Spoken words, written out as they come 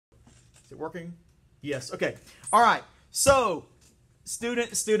Is it working? Yes. Okay. All right. So,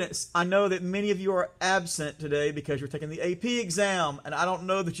 students, I know that many of you are absent today because you're taking the AP exam, and I don't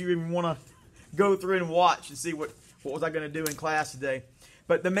know that you even want to go through and watch and see what was I going to do in class today.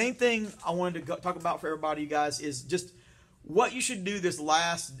 But the main thing I wanted to talk about for everybody, you guys, is just what you should do this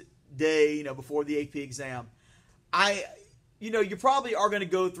last day, before the AP exam. You probably are going to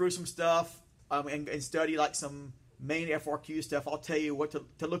go through some stuff and study like some main FRQ stuff. I'll tell you what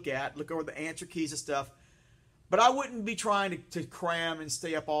to look at. Look over the answer keys and stuff. But I wouldn't be trying to cram and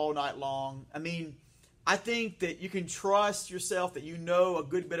stay up all night long. I mean, I think that you can trust yourself that you know a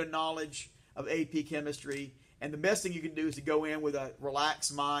good bit of knowledge of AP chemistry. And the best thing you can do is to go in with a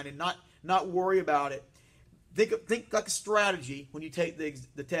relaxed mind and not worry about it. Think like a strategy when you take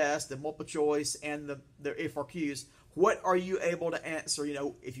the test, the multiple choice, and the FRQs. What are you able to answer?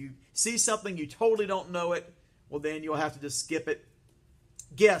 If you see something you totally don't know it, well, then you'll have to just skip it.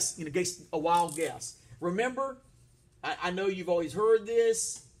 Guess, a wild guess. Remember, I know you've always heard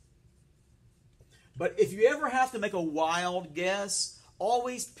this, but if you ever have to make a wild guess,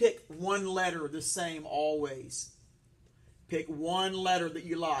 always pick one letter the same, always. Pick one letter that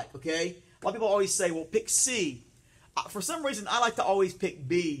you like, okay? A lot of people always say, well, pick C. For some reason, I like to always pick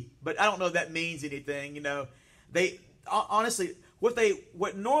B, but I don't know if that means anything, They, honestly,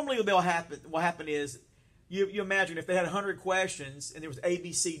 what normally will happen is, you imagine if they had 100 questions and there was A,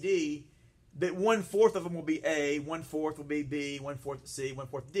 B, C, D, that 1/4 of them will be A, 1/4 will be B, 1/4 C,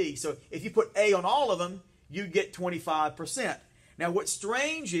 1/4 D. So if you put A on all of them, you get 25%. Now, what's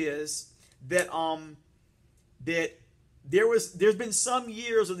strange is that there's been some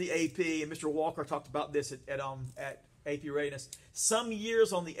years of the AP, and Mr. Walker talked about this at AP Readiness. Some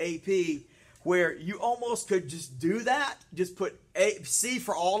years on the AP where you almost could just do that, just put C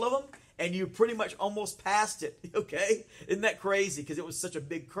for all of them, and you pretty much almost passed it, okay? Isn't that crazy? Because it was such a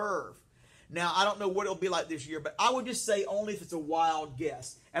big curve. Now, I don't know what it'll be like this year, but I would just say only if it's a wild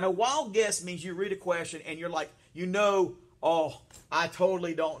guess. And a wild guess means you read a question and you're like, oh, I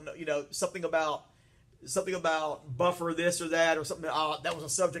totally don't know, something about buffer this or that, or something. Oh, that was a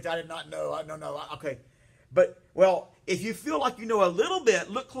subject I did not know. I don't know. Okay. But, well, if you feel like you know a little bit,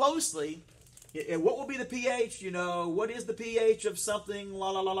 look closely. What will be the pH? What is the pH of something,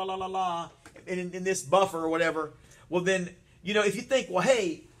 la, la, la, la, la, la, la, in this buffer or whatever? Well, then, if you think, well,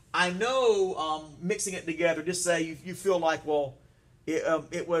 hey, I know mixing it together, just say you feel like, well,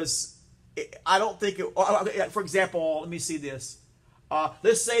 I don't think it, for example, let me see this.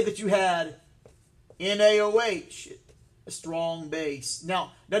 Let's say that you had NaOH, a strong base.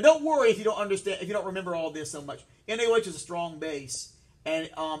 Now don't worry if you don't understand, if you don't remember all this so much. NaOH is a strong base. And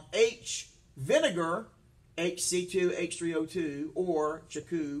vinegar, HC2H3O2, or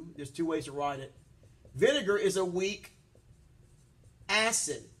Chaku, there's two ways to write it. Vinegar is a weak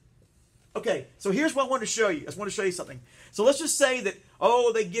acid. Okay, so here's what I want to show you. I just want to show you something. So let's just say that,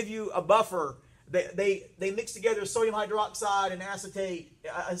 they give you a buffer. They mix together sodium hydroxide and acetic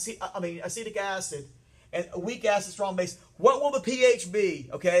acid, and a weak acid, strong base. What will the pH be?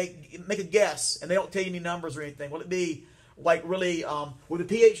 Okay, make a guess, and they don't tell you any numbers or anything. Will it be like really, will the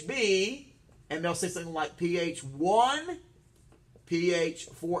pH be, and they'll say something like pH 1, pH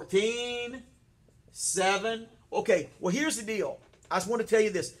 14, 7. Okay, well, here's the deal. I just want to tell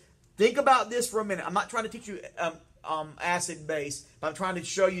you this. Think about this for a minute. I'm not trying to teach you acid base, but I'm trying to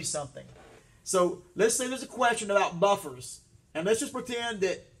show you something. So let's say there's a question about buffers, and let's just pretend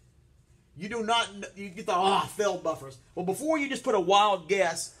that you get I failed buffers. Well, before you just put a wild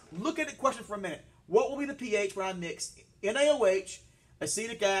guess, look at the question for a minute. What will be the pH when I mix NaOH,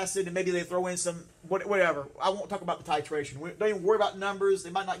 acetic acid, and maybe they throw in some whatever? I won't talk about the titration. Don't even worry about numbers.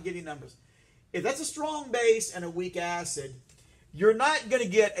 They might not give you numbers. If that's a strong base and a weak acid, you're not going to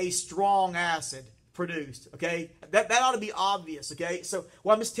get a strong acid produced, okay? That ought to be obvious, okay? So,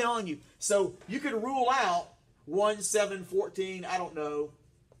 I'm just telling you. So, you could rule out 1, 7, 14, I don't know,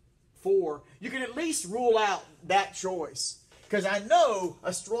 4. You can at least rule out that choice. Because I know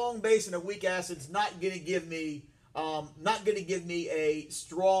a strong base and a weak acid is not going to give me a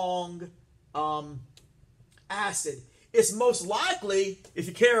strong acid. It's most likely, if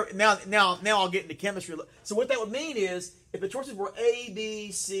you care, now I'll get into chemistry. So what that would mean is, if the choices were A,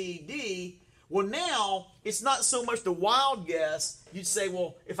 B, C, D, well, now it's not so much the wild guess. You'd say,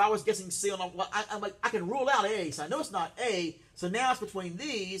 well, if I was guessing C, I can rule out A, so I know it's not A. So now it's between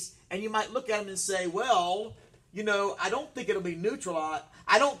these, and you might look at them and say, well, I don't think it'll be neutral.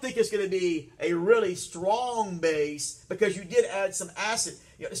 I don't think it's going to be a really strong base because you did add some acid.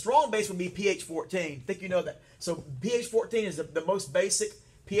 A strong base would be pH 14. I think you know that. So pH 14 is the most basic.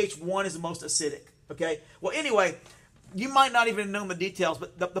 pH 1 is the most acidic. Okay. Well, anyway, you might not even know the details,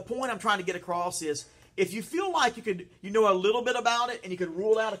 but the point I'm trying to get across is if you feel like you know a little bit about it and you could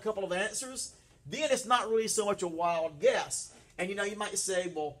rule out a couple of answers, then it's not really so much a wild guess. And you might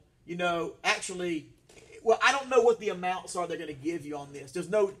say, well, actually, well, I don't know what the amounts are they're going to give you on this. There's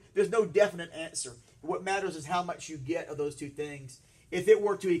no definite answer. What matters is how much you get of those two things. If it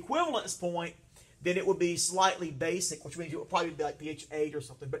were to equivalence point, then it would be slightly basic, which means it would probably be like pH 8 or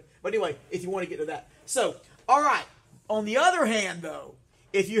something. But anyway, if you want to get to that. So, all right. On the other hand, though,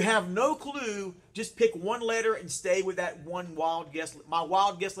 if you have no clue, just pick one letter and stay with that one wild guess. My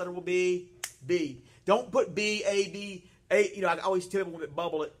wild guess letter will be B. Don't put B, A, B, A. I always tell people when it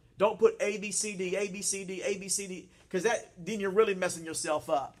bubble it, don't put A, B, C, D, A, B, C, D, A, B, C, D, because then you're really messing yourself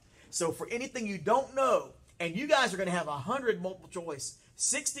up. So for anything you don't know, and you guys are going to have 100 multiple choice,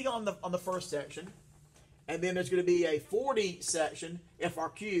 60 on the first section, and then there's going to be a 40 section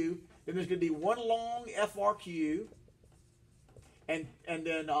FRQ. Then there's going to be one long FRQ, and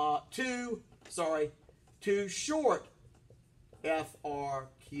then two short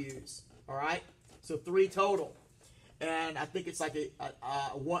FRQs. All right, so 3 total. And I think it's like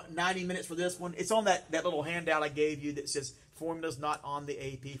 90 minutes for this one. It's on that little handout I gave you that says formulas not on the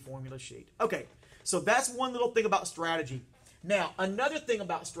AP formula sheet. Okay, so that's one little thing about strategy. Now, another thing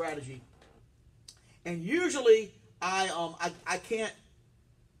about strategy, and usually I can't,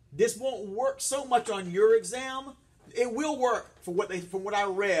 this won't work so much on your exam. It will work from what I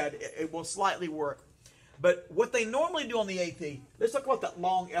read. It will slightly work. But what they normally do on the AP, let's talk about that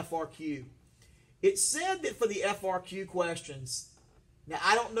long FRQ. It said that for the FRQ questions, now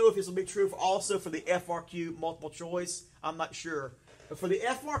I don't know if this will be true also for the FRQ multiple choice. I'm not sure. But for the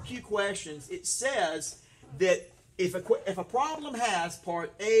FRQ questions, it says that if a problem has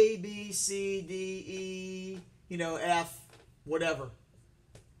part A, B, C, D, E, F, whatever.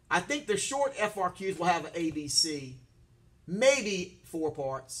 I think the short FRQs will have A, B, C, maybe 4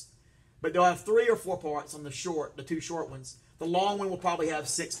 parts, but they'll have 3 or 4 parts on the 2 short ones. The long one will probably have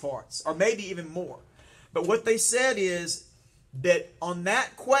 6 parts, or maybe even more. But what they said is that on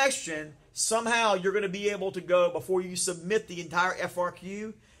that question, somehow you're going to be able to go, before you submit the entire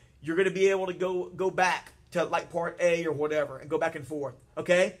FRQ, you're going to be able to go back to like part A or whatever and go back and forth.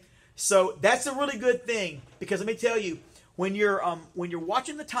 Okay? So that's a really good thing, because let me tell you, when you're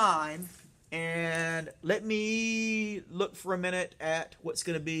watching the time, and let me look for a minute at what's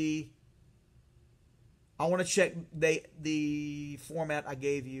going to be. I want to check the format I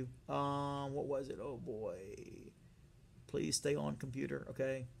gave you. What was it? Oh boy! Please stay on computer,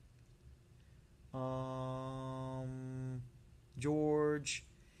 okay? George.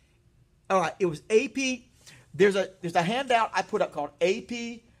 All right, it was AP. There's a handout I put up called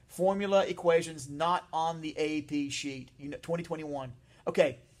AP Formula Equations Not on the AP Sheet, 2021.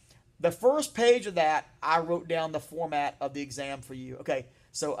 Okay, the first page of that, I wrote down the format of the exam for you. Okay,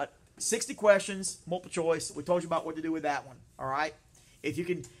 so 60 questions, multiple choice. We told you about what to do with that one. All right, if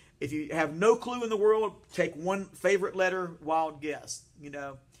you have no clue in the world, take one favorite letter, wild guess.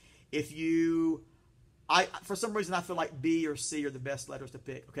 If you, for some reason I feel like B or C are the best letters to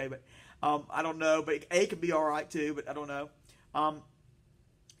pick. Okay, but I don't know. But A could be all right too. But I don't know.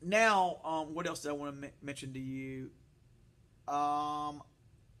 Now, what else did I want to mention to you?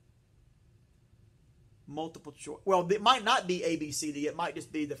 Multiple choice. Well, it might not be A, B, C, D. It might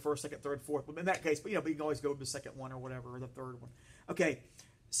just be the first, second, third, fourth. But in that case, but you can always go with the second one or whatever, or the third one. Okay,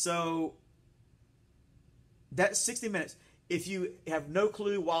 so that's 60 minutes. If you have no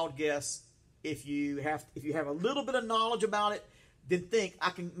clue, wild guess. If you have a little bit of knowledge about it, then think,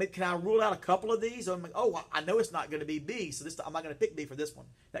 can I rule out a couple of these? I'm like, oh, I know it's not going to be B, so I'm not going to pick B for this one.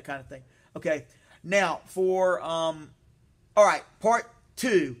 That kind of thing. Okay, now for all right, part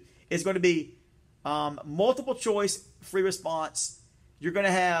 2 is going to be multiple choice free response. You're going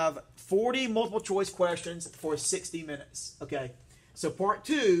to have 40 multiple choice questions for 60 minutes. Okay, so part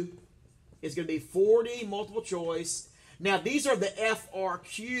 2 is going to be 40 multiple choice. Now, these are the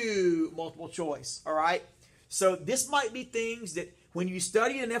FRQ multiple choice, all right? So this might be things that when you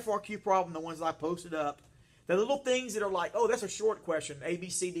study an FRQ problem, the ones that I posted up, the little things that are like, oh, that's a short question, A, B,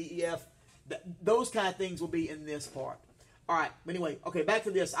 C, D, E, F, those kind of things will be in this part. All right, but anyway, okay, back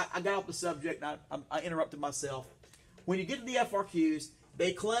to this. I got off the subject, and I interrupted myself. When you get to the FRQs,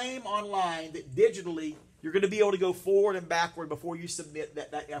 they claim online that digitally you're going to be able to go forward and backward before you submit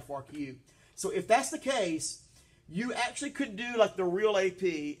that FRQ. So if that's the case, you actually could do like the real AP,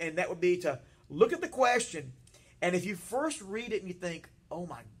 and that would be to look at the question, and if you first read it and you think, oh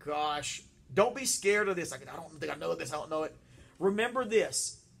my gosh, don't be scared of this. Like, I don't think I know this. I don't know it. Remember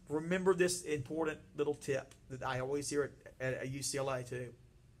this. Remember this important little tip that I always hear at UCLA too.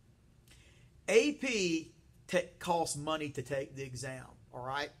 AP costs money to take the exam, all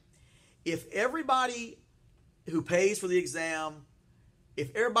right? If everybody who pays for the exam,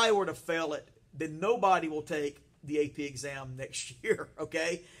 if everybody were to fail it, then nobody will take the AP exam next year,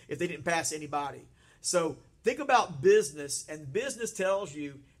 okay? If they didn't pass anybody. So think about business, and business tells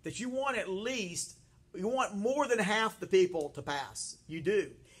you that you want more than half the people to pass. You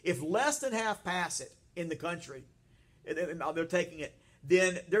do. If less than half pass it in the country, and they're taking it,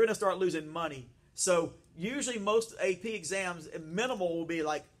 then they're going to start losing money. So usually most AP exams, minimal will be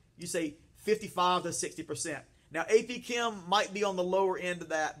like, you say 55 to 60%. Now AP Chem might be on the lower end of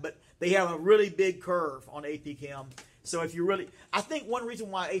that, but they have a really big curve on AP Chem. So if you really, I think one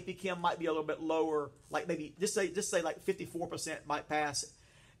reason why AP Chem might be a little bit lower, like maybe just say like 54% might pass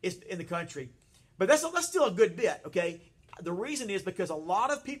is in the country. But that's still a good bit, okay? The reason is because a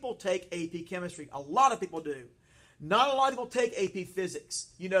lot of people take AP Chemistry. A lot of people do. Not a lot of people take AP Physics.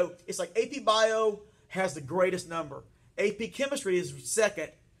 You know, it's like AP Bio has the greatest number. AP Chemistry is second.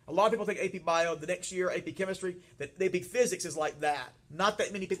 A lot of people take AP Bio. The next year, AP Chemistry. The AP Physics is like that. Not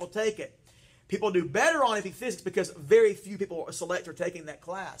that many people take it. People do better on AP Physics because very few people select or taking that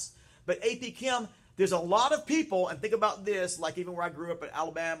class. But AP Chem, there's a lot of people, and think about this, like even where I grew up in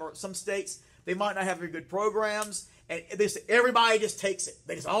Alabama or some states, they might not have very good programs, and everybody just takes it.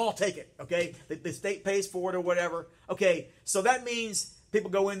 They just all take it, okay? The state pays for it or whatever. Okay, so that means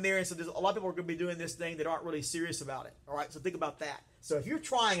people go in there, and so there's a lot of people are going to be doing this thing that aren't really serious about it, all right? So think about that. So if you're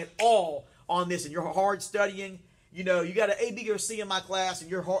trying it all on this and you're hard studying, you know, you got an A, B, or C in my class,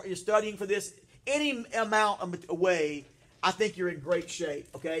 and you're studying for this any amount away, I think you're in great shape,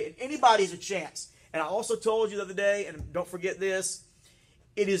 okay? And anybody's a chance. And I also told you the other day, and don't forget this,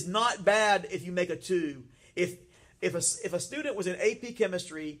 it is not bad if you make a 2. If a student was in AP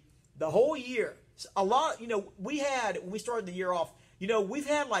Chemistry the whole year, a lot, you know, when we started the year off, you know, we've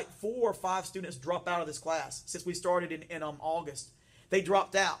had like 4 or 5 students drop out of this class since we started in August. They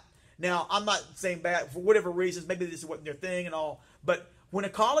dropped out. Now, I'm not saying bad for whatever reasons. Maybe this wasn't their thing and all. But when a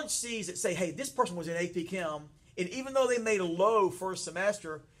college sees it, say, hey, this person was in AP Chem, and even though they made a low first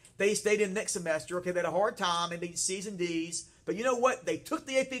semester, they stayed in next semester. Okay, they had a hard time. They made C's and D's. But you know what? They took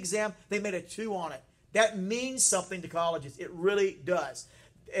the AP exam. They made a 2 on it. That means something to colleges. It really does.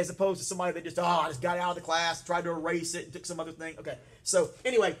 As opposed to somebody that just got out of the class, tried to erase it, and took some other thing. Okay. So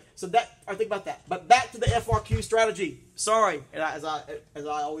anyway, I think about that. But back to the FRQ strategy. Sorry, as I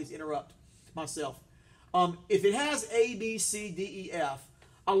always interrupt myself. If it has A, B, C, D, E, F,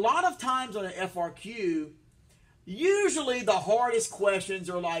 a lot of times on an FRQ, usually the hardest questions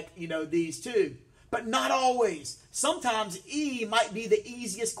are like, you know, these two. But not always. Sometimes E might be the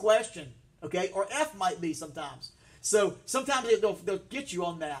easiest question, okay? Or F might be sometimes. So sometimes they'll get you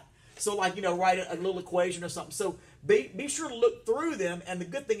on that. So like, you know, write a little equation or something. So be sure to look through them, and the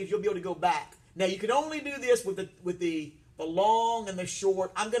good thing is you'll be able to go back. Now you can only do this with the long and the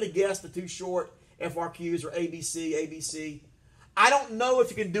short. I'm going to guess the 2 short FRQs are ABC, ABC. I don't know if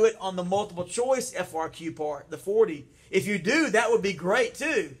you can do it on the multiple choice FRQ part, the 40. If you do, that would be great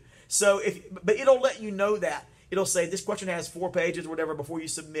too. So but it'll let you know that. It'll say this question has 4 pages or whatever before you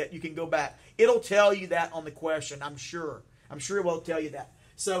submit. You can go back. It'll tell you that on the question, I'm sure. I'm sure it will tell you that.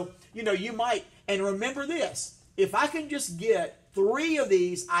 So, you know, you might, and remember this, if I can just get 3 of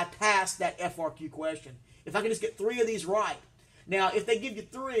these, I pass that FRQ question. If I can just get 3 of these right. Now, if they give you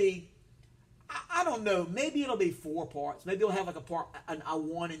 3, I don't know, maybe it'll be 4 parts. Maybe it'll have like a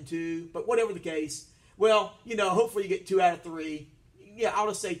 1 and 2, but whatever the case, well, you know, hopefully you get 2 out of 3. Yeah, I'll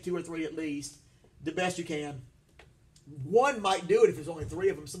just say 2 or 3 at least, the best you can. 1 might do it if there's only 3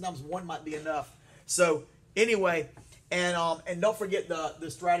 of them. Sometimes 1 might be enough. So anyway, and don't forget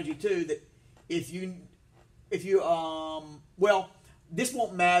the strategy too, that if you well, this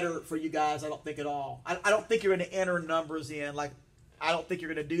won't matter for you guys, I don't think at all. I don't think you're going to enter numbers in. Like, I don't think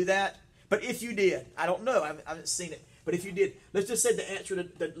you're going to do that. But if you did, I don't know. I haven't seen it. But if you did, let's just say the answer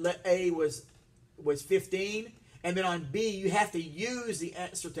to A was 15. And then on B, you have to use the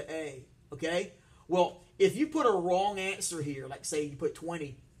answer to A. Okay? Well, if you put a wrong answer here, like say you put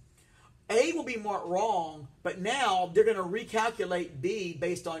 20, A will be marked wrong, but now they're going to recalculate B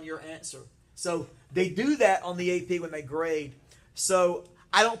based on your answer. So they do that on the AP when they grade. So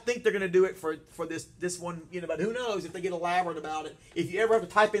I don't think they're going to do it for this one, you know, but who knows if they get elaborate about it. If you ever have to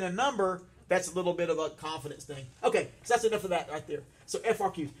type in a number, that's a little bit of a confidence thing. Okay, so that's enough of that right there. So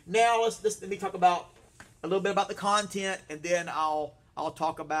FRQs. Now let me talk about a little bit about the content, and then I'll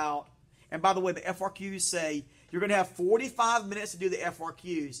talk about, and by the way, the FRQs say you're going to have 45 minutes to do the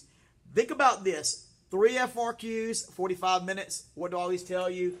FRQs. Think about this. 3 FRQs, 45 minutes. What do I always tell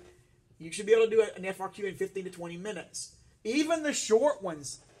you? You should be able to do an FRQ in 15 to 20 minutes. Even the short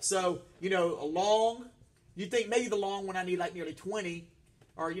ones. So, you know, You think maybe the long one I need like nearly 20,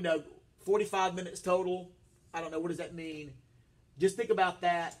 or 45 minutes total. I don't know, what does that mean? Just think about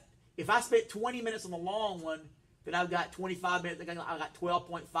that. If I spent 20 minutes on the long one, then I've got 25 minutes. I got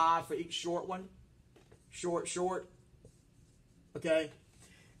 12.5 for each short one. Short. Okay.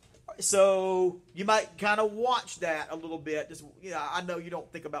 So you might kind of watch that a little bit. Just I know you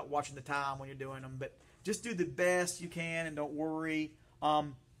don't think about watching the time when you're doing them, but just do the best you can and don't worry.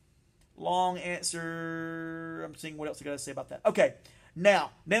 Long answer. I'm seeing what else I got to say about that. Okay.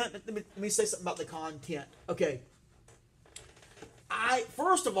 Now let me say something about the content. Okay.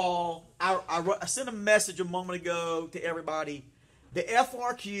 First of all, I sent a message a moment ago to everybody. The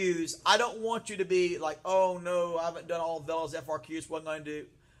FRQs, I don't want you to be like, oh no, I haven't done all of those FRQs. What am I going to do?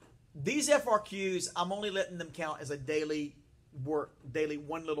 These FRQs, I'm only letting them count as a daily work,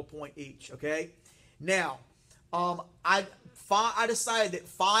 one little point each. Okay. Now, I decided that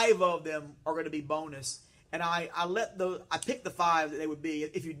 5 of them are going to be bonus, and I picked the 5 that they would be.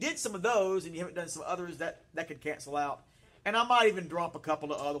 If you did some of those and you haven't done some others, that could cancel out. And I might even drop a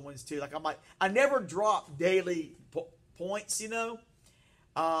couple of other ones too. Like I never drop daily points,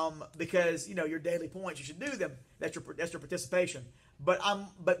 because your daily points, you should do them. That's your participation. But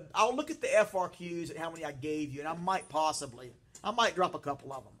I'll look at the FRQs and how many I gave you, and I might drop a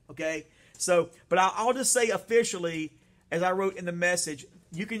couple of them. Okay. So, but I'll just say officially, as I wrote in the message,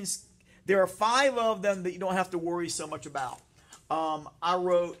 there are 5 of them that you don't have to worry so much about. I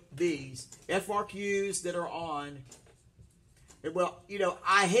wrote these FRQs that are on. Well,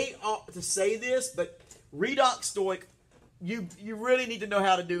 I hate to say this, but redox stoic, you really need to know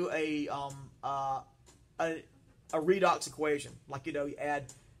how to do a redox equation. Like you add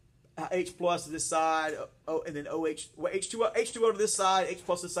H plus to this side, and then H2O to this side, H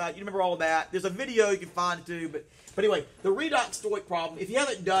plus to this side. You remember all of that. There's a video you can find too, but anyway, the redox stoic problem. If you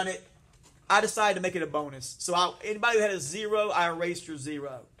haven't done it, I decided to make it a bonus. So anybody who had a 0, I erased your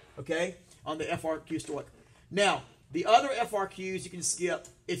 0. Okay, on the FRQ stoic. Now, the other FRQs you can skip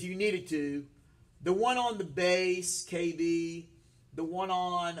if you needed to. The one on the base, KB, the one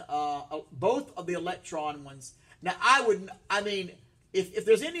on both of the electron ones. Now, if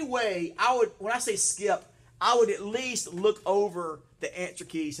there's any way, when I say skip, I would at least look over the answer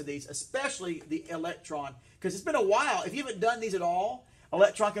keys to these, especially the electron, because it's been a while. If you haven't done these at all,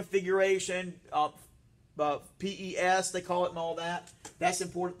 electron configuration, PES, they call it, and all that, that's an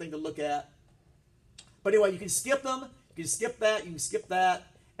important thing to look at. But anyway, you can skip them. You can skip that. You can skip that.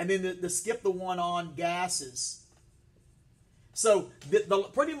 And then skip the one on gases. So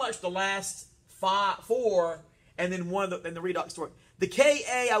pretty much the last 4, and then and the redox stoic. The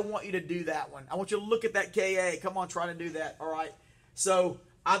KA, I want you to do that one. I want you to look at that KA. Come on, try to do that. All right. So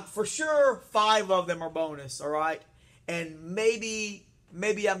for sure 5 of them are bonus. All right. And maybe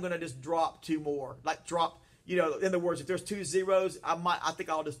I'm going to just drop 2 more. Like drop, in other words, if there's 2 zeros, I think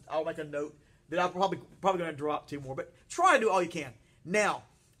I'll make a note that I'm probably going to drop 2 more. But try to do all you can. Now,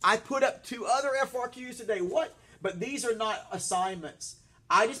 I put up 2 other FRQs today. What? But these are not assignments.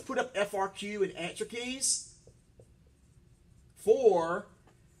 I just put up FRQ and answer keys for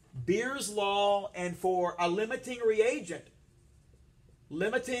Beer's Law and for a limiting reagent.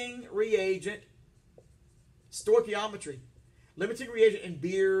 Limiting reagent, stoichiometry. Limiting reagent in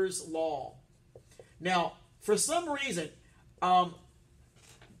Beer's Law. Now, for some reason,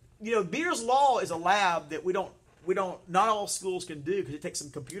 Beer's Law is a lab that not all schools can do, because it takes some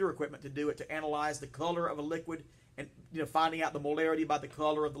computer equipment to do it, to analyze the color of a liquid and finding out the molarity by the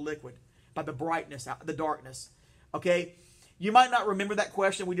color of the liquid, by the brightness, the darkness. Okay, you might not remember that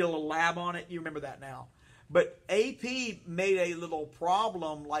question. We did a little lab on it. You remember that now. But AP made a little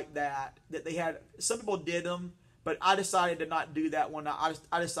problem like that they had. Some people did them, but I decided to not do that one. I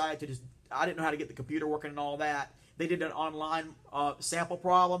decided to I didn't know how to get the computer working and all that. They did an online sample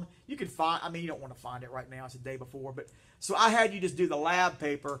problem. You can find, you don't want to find it right now. It's the day before. But so I had you just do the lab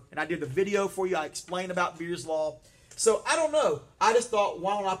paper, and I did the video for you. I explained about Beer's Law. So I don't know. I just thought,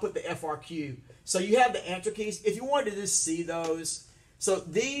 why don't I put the FRQ? So you have the answer keys. If you wanted to just see those. So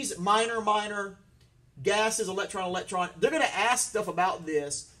these minor gases, electron, they're going to ask stuff about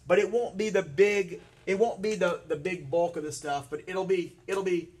this, but it won't be the big bulk of the stuff, but it'll be,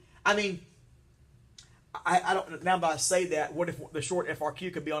 I don't, now that I say that, what if the short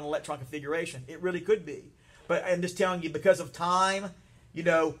FRQ could be on electron configuration? It really could be. But I'm just telling you, because of time,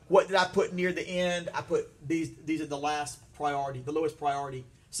 what did I put near the end? I put these are the last priority, the lowest priority.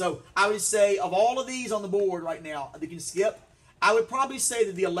 So I would say, of all of these on the board right now, you can skip, I would probably say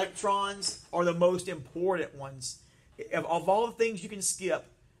that the electrons are the most important ones. Of all the things you can skip,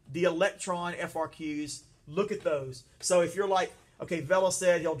 the electron FRQs, look at those. So if you're like, okay, Vela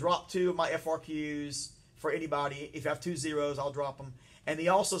said he'll drop 2 of my FRQs, for anybody. If you have 2 zeros, I'll drop them. And he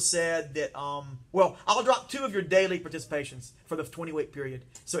also said that, well, I'll drop 2 of your daily participations for the 20-week period.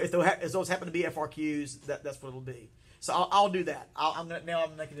 So if those happen to be FRQs, that's what it'll be. So I'll do that. Now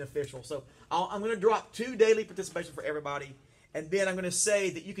I'm making it official. So I'm going to drop 2 daily participations for everybody. And then I'm going to say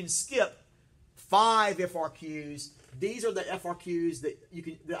that you can skip 5 FRQs. These are the FRQs that you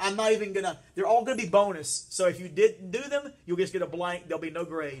can, I'm not even going to, they're all going to be bonus. So if you didn't do them, you'll just get a blank. There'll be no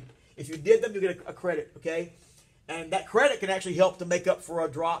grade. If you did them, you'll get a credit, okay? And that credit can actually help to make up for a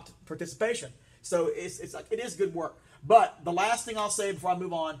dropped participation. So it is good work. But the last thing I'll say before I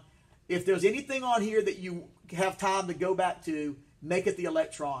move on, if there's anything on here that you have time to go back to, make it the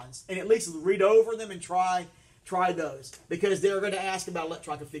electrons. And at least read over them and try those. Because they're going to ask about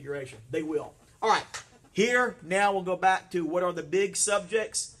electron configuration. They will. All right. Here, now we'll go back to what are the big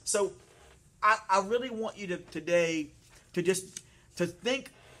subjects. So I really want you to today to just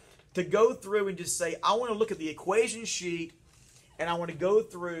to go through and just say, I want to look at the equation sheet and I want to go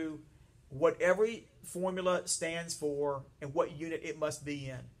through what every formula stands for and what unit it must be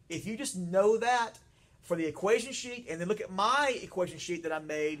in. If you just know that for the equation sheet and then look at my equation sheet that I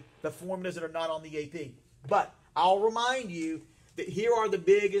made, the formulas that are not on the AP. But I'll remind you that here are the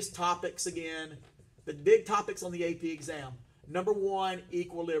biggest topics again, the big topics on the AP exam. Number 1,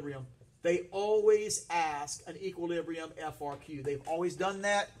 equilibrium. They always ask an equilibrium FRQ. They've always done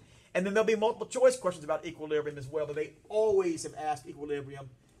that. And then there'll be multiple choice questions about equilibrium as well, but they always have asked equilibrium.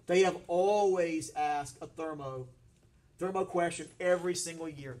 They have always asked a thermo question every single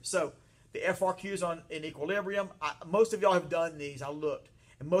year. So the FRQs in equilibrium, most of y'all have done these. I looked.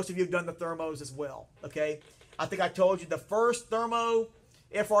 And most of you have done the thermos as well. Okay? I think I told you the first thermo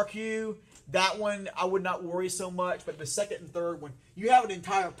FRQ, that one I would not worry so much, but the second and third one, you have an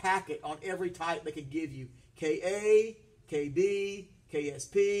entire packet on every type they could give you. KA, KB,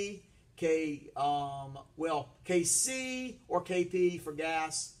 KSP, KC or KP for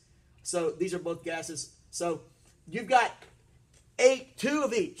gas. So these are both gases. So you've got 2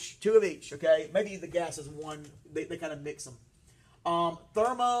 of each, okay? Maybe the gas is one, they kind of mix them.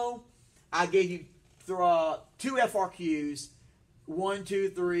 Thermo, I gave you 2 FRQs, 1, 2,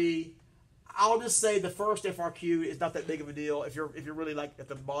 3. I'll just say the first FRQ is not that big of a deal if you're really like at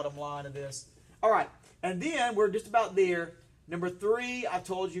the bottom line of this. All right, and then we're just about there. Number 3, I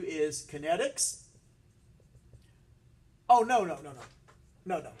told you, is kinetics. Oh, no.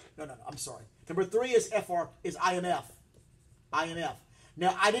 I'm sorry. Number 3 is IMF.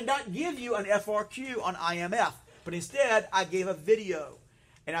 Now, I did not give you an FRQ on IMF, but instead, I gave a video.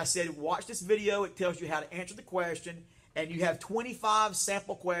 And I said, watch this video. It tells you how to answer the question. And you have 25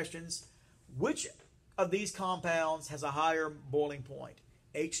 sample questions. Which of these compounds has a higher boiling point?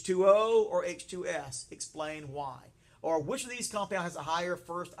 H2O or H2S? Explain why. Or which of these compounds has a higher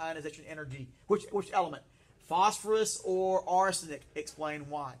first ionization energy? Which element? Phosphorus or arsenic? Explain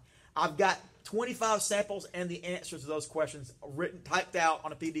why. I've got 25 samples and the answers to those questions typed out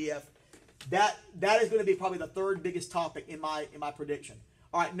on a PDF. That is going to be probably the 3rd biggest topic in my prediction.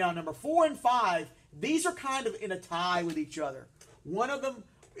 All right, now number 4 and 5, these are kind of in a tie with each other. One of them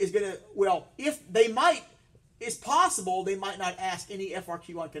is going to, it's possible they might not ask any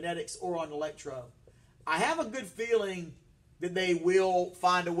FRQ on kinetics or on electro. I have a good feeling that they will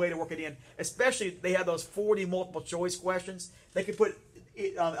find a way to work it in, especially if they have those 40 multiple choice questions. They could put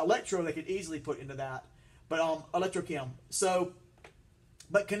electro, they could easily put into that, but electrochem. So,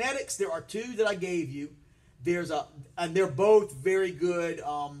 but kinetics, there are 2 that I gave you. And they're both very good.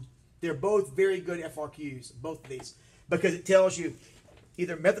 They're both very good FRQs, both of these, because it tells you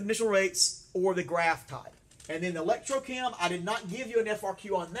either method initial rates or the graph type. And then the electrochem, I did not give you an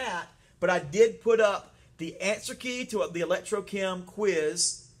FRQ on that, but I did put up the answer key to the electrochem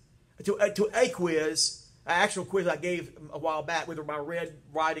quiz, to a quiz, an actual quiz I gave a while back with my red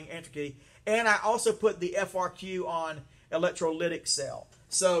writing answer key, and I also put the FRQ on electrolytic cell.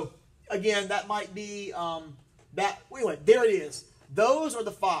 So again, that might be there it is. Those are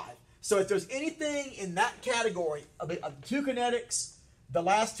the 5. So if there's anything in that category of 2 kinetics, the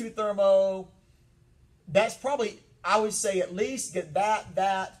last 2 thermo, that's probably, I would say, at least get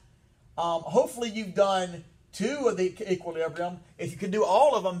that. Hopefully you've done 2 of the equilibrium. If you can do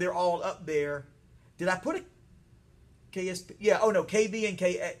all of them, they're all up there. Did I put a KSP? Yeah, oh no, KB and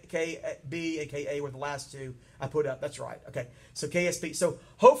KB and KA were the last 2 I put up. That's right. Okay, so KSP. So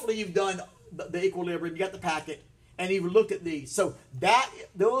hopefully you've done the equilibrium, you got the packet, and you've looked at these. So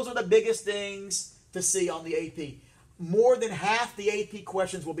those are the biggest things to see on the AP. More than half the AP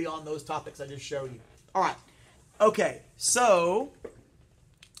questions will be on those topics I just showed you. All right. Okay, so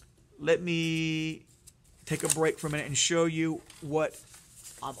let me take a break for a minute and show you what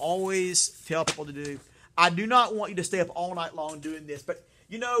I'm always tell people to do. I do not want you to stay up all night long doing this, but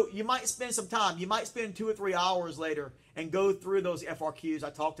you know, you might spend some time. You might spend 2 or 3 hours later and go through those FRQs I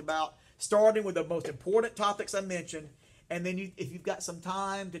talked about, starting with the most important topics I mentioned. And then if you've got some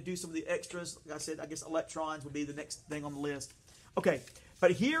time to do some of the extras, like I said, I guess electrons would be the next thing on the list. Okay, but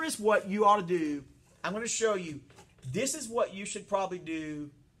here is what you ought to do. I'm going to show you. This is what you should probably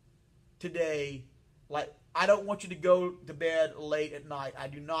do today. Like, I don't want you to go to bed late at night. I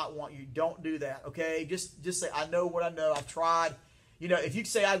do not want you. Don't do that, okay? Just say, I know what I know. I've tried. You know, if you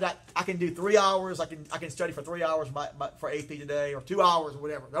say I can do 3 hours, I can study for 3 hours for AP today, or 2 hours, or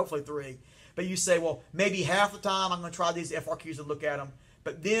whatever. Hopefully 3. But you say, well, maybe half the time I'm going to try these FRQs and look at them.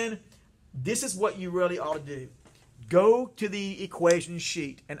 But then this is what you really ought to do. Go to the equation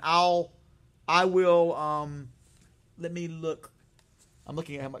sheet, and I will. Let me look. I'm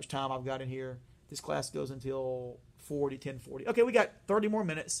looking at how much time I've got in here. This class goes until 10:40. Okay, we got 30 more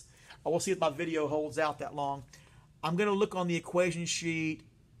minutes. I will see if my video holds out that long. I'm going to look on the equation sheet,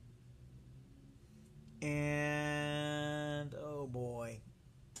 and oh boy.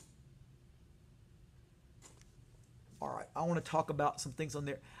 All right, I want to talk about some things on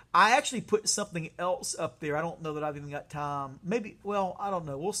there. I actually put something else up there. I don't know that I've even got time. Maybe, well, I don't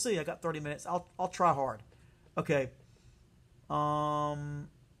know. We'll see. I got 30 minutes. I'll try hard. Okay.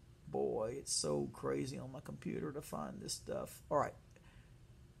 Boy, it's so crazy on my computer to find this stuff. All right.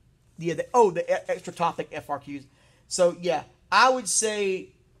 Yeah, the extra topic FRQs. So, yeah, I would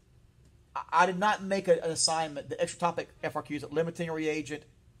say I did not make an assignment. The extra topic FRQs, limiting reagent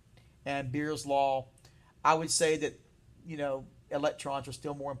and Beer's law. I would say that, you know, electrons are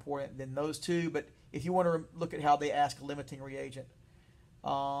still more important than those two. But if you want to look at how they ask a limiting reagent.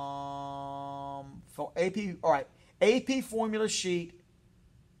 For AP, all right. AP formula sheet.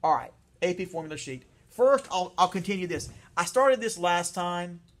 All right, AP formula sheet. First, I'll continue this. I started this last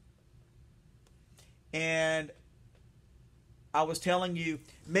time, and I was telling you,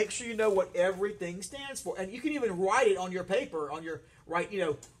 make sure you know what everything stands for. And you can even write it on your paper, you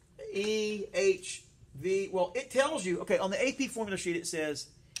know, E, H, V. Well, it tells you, okay, on the AP formula sheet it says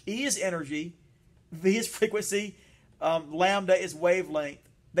E is energy, V is frequency, lambda is wavelength.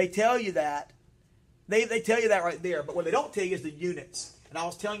 They tell you that. They tell you that right there, but what they don't tell you is the units. And I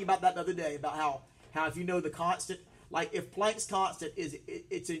was telling you about that the other day, about how if you know the constant, like if Planck's constant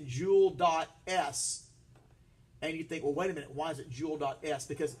it's in joule.s, and you think, well, wait a minute, why is it joule.s?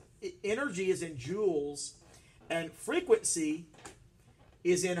 Because energy is in joules, and frequency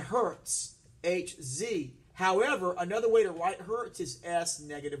is in hertz, Hz. However, another way to write hertz is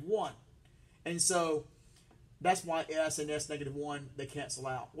S-1. And so that's why S and S-1, they cancel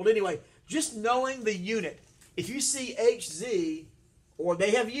out. Well, anyway, just knowing the unit, if you see Hz, or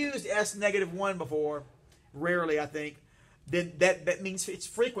they have used S-1 before, rarely I think, then that means it's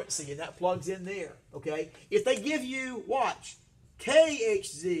frequency, and that plugs in there, okay? If they give you, watch,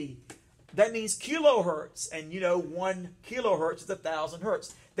 KHZ, that means kilohertz, and you know 1 kilohertz is 1,000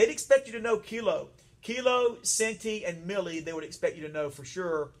 hertz. They'd expect you to know kilo. Kilo, centi, and milli, they would expect you to know for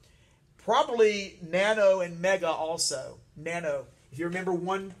sure. Probably nano and mega also. Nano. If you remember,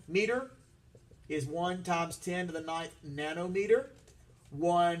 1 meter is 1 times 10 to the 9th nanometer.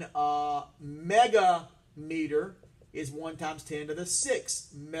 1 megameter is 1 times 10 to the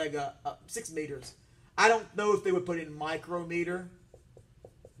 6 meters. I don't know if they would put in micrometer,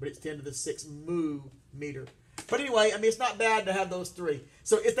 but it's 10 to the 6 mu meter. But anyway, I mean, it's not bad to have those three.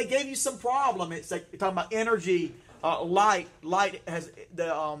 So if they gave you some problem, it's like you're talking about energy, light. Light has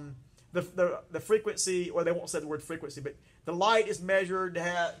the frequency, or they won't say the word frequency, but the light is measured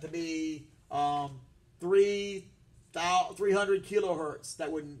to be 300 kilohertz.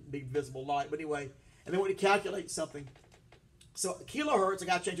 That wouldn't be visible light, but anyway. And then when you calculate something, so kilohertz, I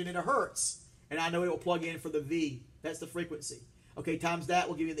got to change it into hertz, and I know it will plug in for the V. That's the frequency. Okay, times that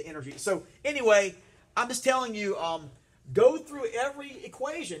will give you the energy. So anyway, I'm just telling you, go through every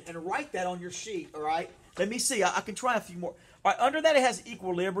equation and write that on your sheet. All right. Let me see. I can try a few more. All right. Under that, it has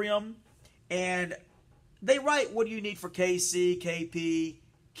equilibrium, and they write what do you need for Kc, Kp,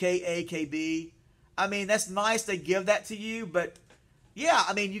 Ka, Kb. I mean, that's nice. They give that to you, but yeah,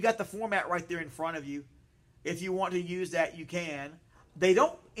 I mean, you got the format right there in front of you. If you want to use that, you can. They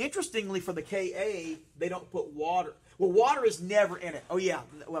don't, interestingly, for the Ka, they don't put water. Well, water is never in it. Oh, yeah.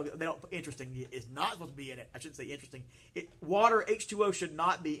 Well, they don't put interesting. It's not supposed to be in it. I shouldn't say interesting. Water, H2O, should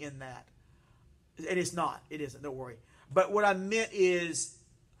not be in that. It is not. It isn't. Don't worry. But what I meant is,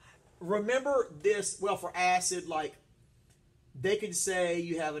 remember this, well, for acid, like, they can say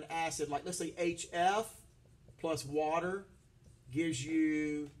you have an acid, like, let's say HF plus water gives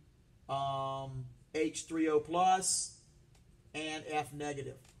you H3O plus and F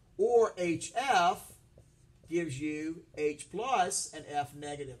negative. Or HF gives you H plus and F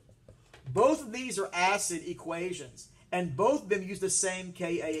negative. Both of these are acid equations, and both of them use the same Ka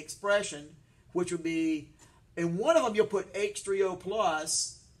expression, which would be, in one of them you'll put H3O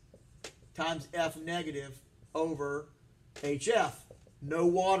plus times F negative over HF. No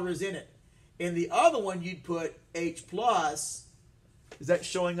water is in it. In the other one, you'd put H plus. Is that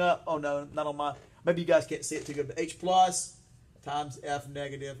showing up? Oh, no, not on my. Maybe you guys can't see it too good, but H plus times F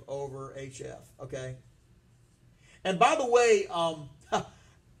negative over HF. Okay. And by the way,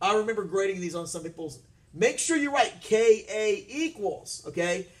 I remember grading these on some people's. Make sure you write Ka equals.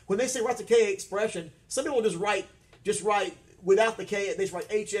 Okay. When they say write the Ka expression, some people just write without the K. They just write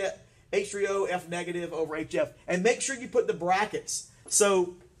H3O F negative over HF, and make sure you put the brackets.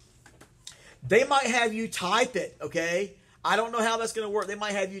 So they might have you type it. Okay. I don't know how that's going to work. They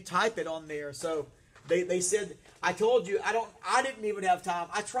might have you type it on there. So they said, I told you, I didn't even have time.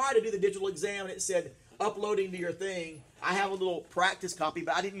 I tried to do the digital exam, and it said uploading to your thing. I have a little practice copy,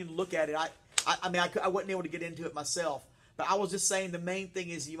 but I didn't even look at it. I wasn't able to get into it myself. But I was just saying the main thing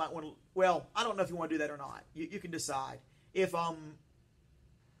is you might want to, well, I don't know if you want to do that or not. You can decide. If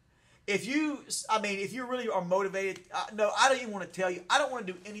you really are motivated, no, I don't even want to tell you. I don't want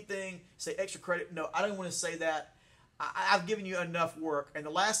to do anything, say extra credit. No, I don't want to say that. I've given you enough work, and the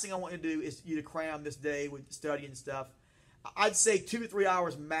last thing I want to do is you to cram this day with study and stuff. I'd say 2 to 3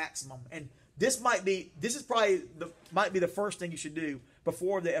 hours maximum, and this might be the first thing you should do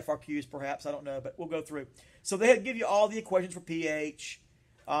before the FRQs, perhaps. I don't know, but we'll go through. So they give you all the equations for pH.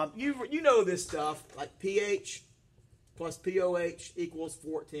 You know this stuff, like pH plus POH equals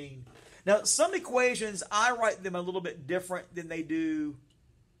 14. Now, some equations I write them a little bit different than they do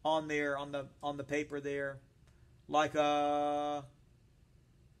on there on the paper there. Like you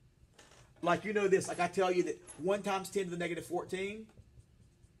know this, like I tell you that 1 times 10 to the negative 14,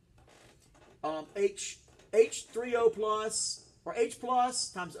 H3O plus, or H plus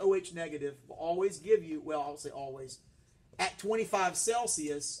times OH negative will always give you, well, I'll say always, at 25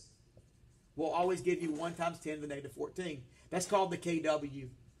 Celsius, will always give you 1 times 10 to the negative 14. That's called the KW.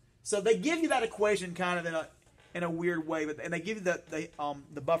 So they give you that equation kind of in a weird way, and they give you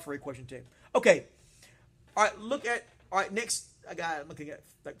the buffer equation too. Okay. All right, next, I'm looking at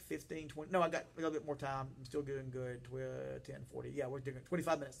like 15, 20. No, I got a little bit more time. I'm still doing good. 10, 40. Yeah, we're doing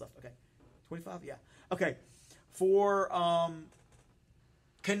 25 minutes left. Okay. 25? Yeah. Okay. For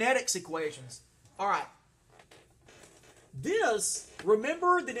kinetics equations. All right.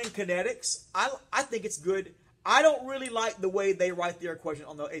 Remember that in kinetics, I think it's good. I don't really like the way they write their equation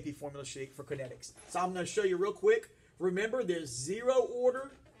on the AP formula sheet for kinetics. So I'm going to show you real quick. Remember, there's 0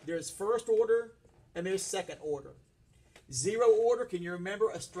 order, there's first order, and there's second order. 0 order, can you remember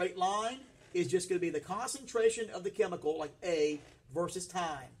a straight line is just going to be the concentration of the chemical, like A, versus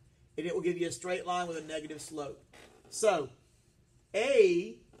time. And it will give you a straight line with a negative slope. So,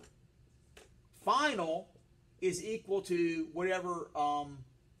 A final is equal to whatever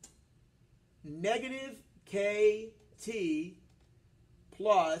negative KT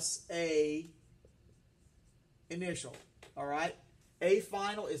plus A initial. All right? A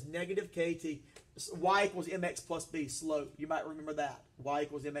final is negative KT. Y equals mx plus b, slope. You might remember that. Y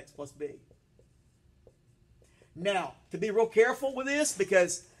equals mx plus b. Now, to be real careful with this,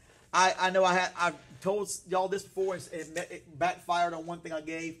 because I know I've told y'all this before, and it backfired on one thing I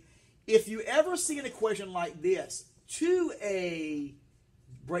gave. If you ever see an equation like this, 2a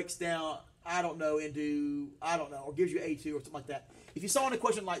breaks down, or gives you a2 or something like that. If you saw an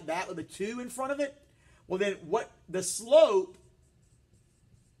equation like that with a 2 in front of it, well then what the slope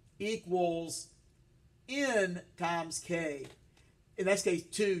equals n times k. In this case,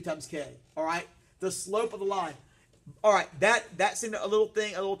 2 times k. All right? The slope of the line. All right, that's a little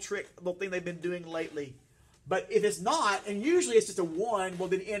trick, a little thing they've been doing lately. But if it's not, and usually it's just a 1, well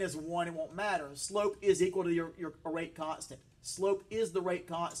then n is 1, it won't matter. Slope is equal to your rate constant. Slope is the rate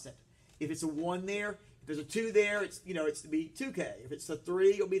constant. If it's a 1 there, if there's a 2 there, it's to be 2k. If it's a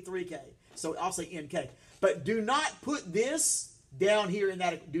 3, it'll be 3k. So I'll say nk. But do not put this down here in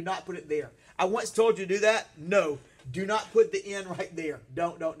that. Do not put it there. I once told you to do that. No, do not put the n right there.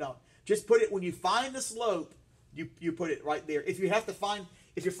 Don't. Just put it when you find the slope. You put it right there. If you're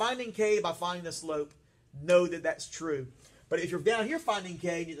finding k by finding the slope, know that that's true. But if you're down here finding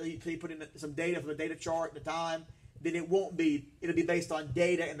k, you put in some data from the data chart and the time, then it won't be. It'll be based on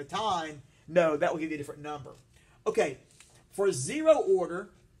data and the time. No, that will give you a different number. Okay, for 0 order,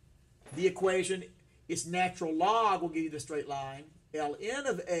 the equation, its natural log will give you the straight line. Ln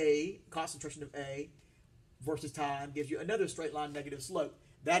of A, concentration of A, versus time, gives you another straight line negative slope.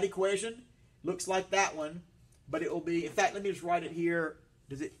 That equation looks like that one, but it will be, in fact, let me just write it here.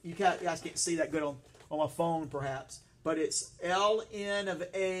 You guys can't see that good on my phone perhaps. But it's Ln of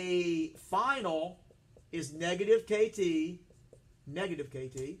A final is negative KT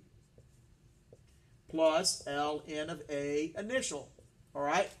plus Ln of A initial. All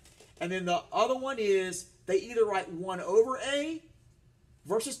right? And then the other one is they either write 1 over A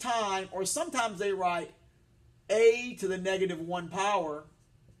versus time, or sometimes they write A to the negative 1 power.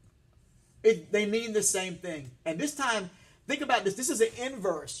 They mean the same thing. And this time, think about this. This is an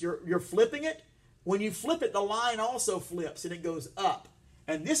inverse. You're flipping it. When you flip it, the line also flips and it goes up.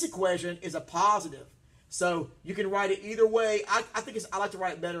 And this equation is a positive. So you can write it either way. I like to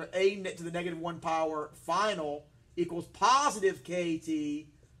write it better. A to the negative 1 power final equals positive KT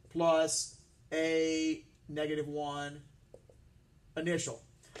plus A negative 1 initial.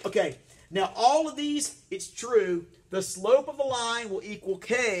 Okay, now all of these, it's true. The slope of the line will equal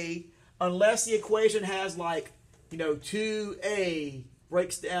K unless the equation has like, 2A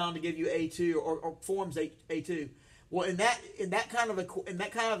breaks down to give you A2 or forms A2. Well, in that kind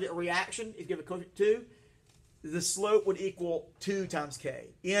of a reaction, if you give a coefficient 2, the slope would equal 2 times K,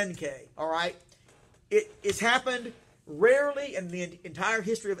 NK, all right? It's happened rarely in the entire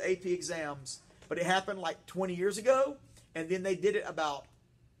history of AP exams, but it happened like 20 years ago, and then they did it about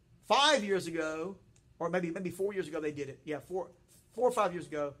 5 years ago, or maybe 4 years ago they did it. Yeah, 4 or 5 years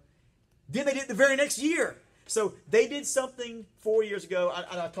ago. Then they did it the very next year. So they did something 4 years ago.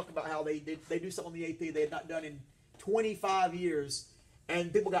 I talk about how they do something on the AP they had not done in 25 years,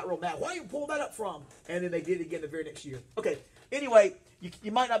 and people got real mad. Why you pull that up from? And then they did it again the very next year. Okay. Anyway,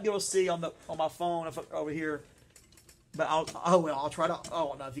 you might not be able to see on my phone over here, but I'll try to.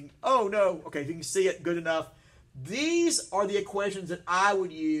 Oh no, if you can, oh no. Okay, if you can see it, good enough. These are the equations that I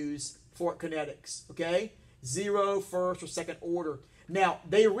would use for kinetics. Okay, 0, first, or second order. Now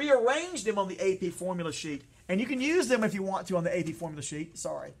they rearranged them on the AP formula sheet, and you can use them if you want to on the AP formula sheet.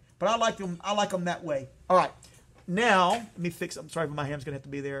 Sorry, but I like them. I like them that way. All right. Now let me fix. I'm sorry, but my hand's gonna have to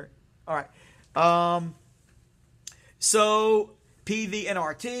be there. All right. So PV and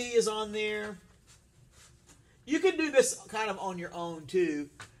RT is on there. You can do this kind of on your own too.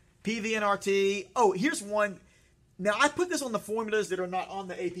 PV and RT. Oh, here's one. Now I put this on the formulas that are not on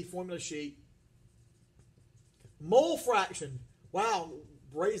the AP formula sheet. Mole fraction. Wow,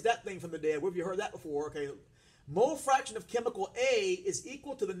 raise that thing from the dead. Where have you heard that before? Okay. Mole fraction of chemical A is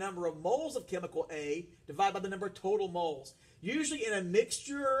equal to the number of moles of chemical A divided by the number of total moles. Usually in a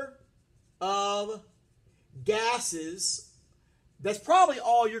mixture of gases, that's probably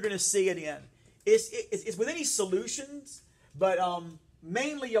all you're going to see it in. It's with any solutions, but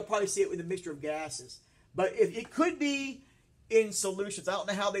mainly you'll probably see it with a mixture of gases. But if it could be in solutions, I don't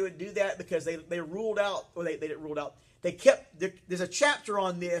know how they would do that because they ruled out, or they didn't rule out. They kept, there's a chapter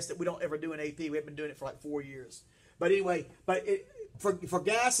on this that we don't ever do in AP. We have been doing it for like 4 years. But anyway, for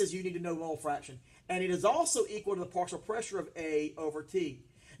gases, you need to know mole fraction. And it is also equal to the partial pressure of A over T.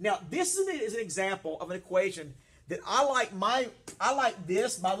 Now, this is an example of an equation that I like my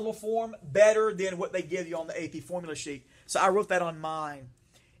little form better than what they give you on the AP formula sheet. So I wrote that on mine.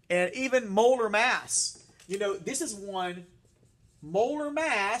 And even molar mass. This is one. Molar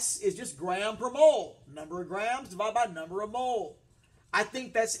mass is just gram per mole. Number of grams divided by number of mole. I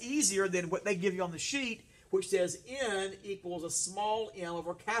think that's easier than what they give you on the sheet, which says N equals a small m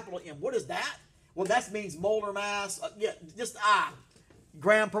over a capital M. What is that? Well, that means molar mass.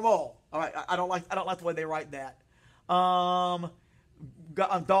 Gram per mole. All right. I don't like the way they write that.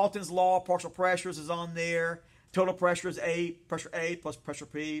 Dalton's law, partial pressures is on there. Total pressure is pressure A plus pressure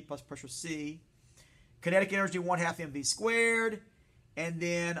P plus pressure C. Kinetic energy 1/2 mv squared. And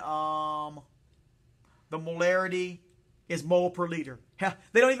then the molarity is mole per liter.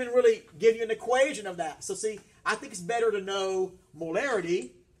 They don't even really give you an equation of that. So see, I think it's better to know molarity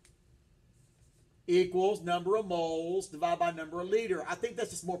equals number of moles divided by number of liter. I think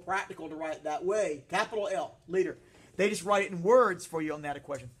that's just more practical to write it that way. Capital L, liter. They just write it in words for you on that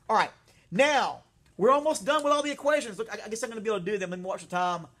equation. All right, now we're almost done with all the equations. Look, I guess I'm going to be able to do them in watch the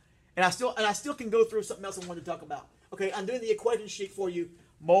time, and I still can go through something else I wanted to talk about. Okay, I'm doing the equation sheet for you.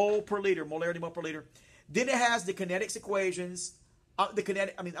 Mole per liter, molarity mole per liter. Then it has the kinetics equations. Not the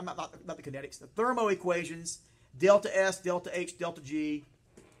kinetics. The thermo equations. Delta S, delta H, delta G.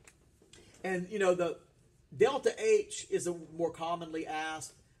 And the delta H is a more commonly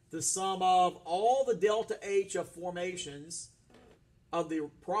asked. The sum of all the delta H of formations of the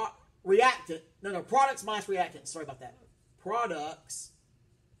products minus reactants. Sorry about that. Products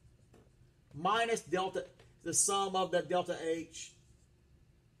minus the sum of the delta H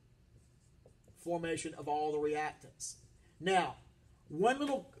formation of all the reactants. Now,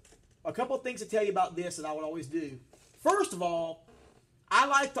 a couple of things to tell you about this that I would always do. First of all, I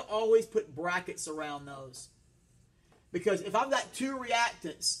like to always put brackets around those. Because if I've got two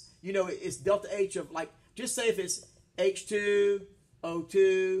reactants, you know, it's delta H of, like, just say if it's H2,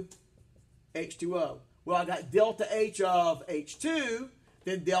 O2, H2O. Well, I got delta H of H2,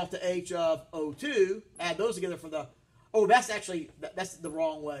 then delta H of O2. Add those together for the... Oh, that's the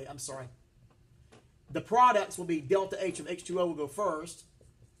wrong way. I'm sorry. The products will be delta H of H2O will go first.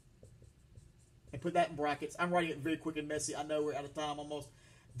 And put that in brackets. I'm writing it very quick and messy. I know we're out of time almost.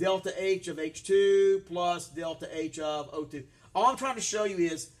 Delta H of H2 plus delta H of O2. All I'm trying to show you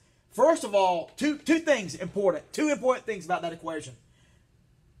is, first of all, two things important. Two important things about that equation.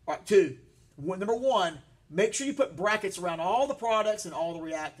 All right, two. Number one, make sure you put brackets around all the products and all the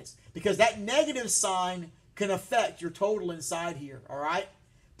reactants, because that negative sign can affect your total inside here, all right?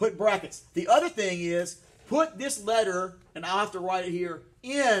 Put brackets. The other thing is, put this letter, and I'll have to write it here,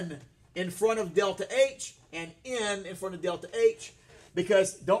 in front of delta H and in front of delta H,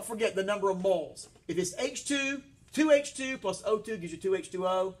 because don't forget the number of moles. If it's H2, 2H2 plus O2 gives you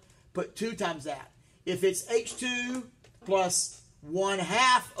 2H2O, put 2 times that. If it's H2 plus 1/2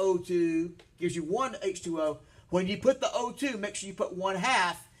 O2 gives you 1 H2O, when you put the O2, make sure you put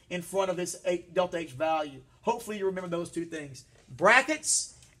 1/2 in front of this delta H value. Hopefully you remember those two things.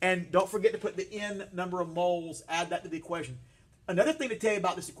 Brackets, and don't forget to put the N number of moles, add that to the equation. Another thing to tell you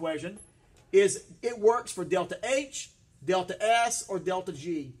about this equation is it works for delta H, delta S, or delta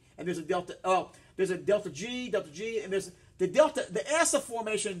G. And there's a delta G, and there's the S of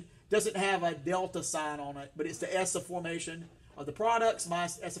formation doesn't have a delta sign on it, but it's the S of formation of the products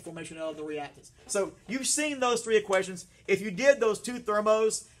minus S of formation of the reactants. So you've seen those three equations. If you did those two thermo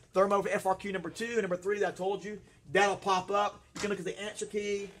for FRQ number 2 and number 3 that I told you, that'll pop up. You can look at the answer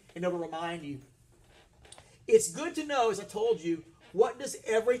key, and it'll remind you. It's good to know, as I told you, what does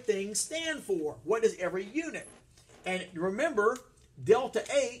everything stand for? What is every unit? And remember, delta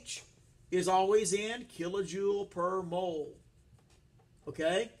H is always in kilojoule per mole.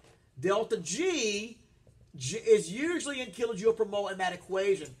 Okay? Delta G is usually in kilojoule per mole in that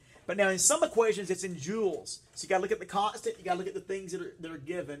equation. But now in some equations, it's in joules. So you got to look at the constant. You got to look at the things that are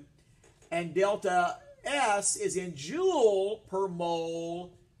given. And delta S is in joule per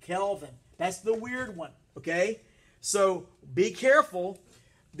mole Kelvin. That's the weird one. Okay? So be careful.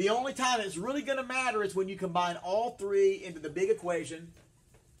 The only time it's really going to matter is when you combine all three into the big equation.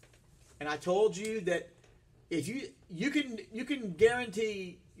 And I told you that if you can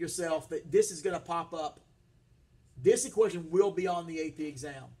guarantee yourself that this is going to pop up. This equation will be on the AP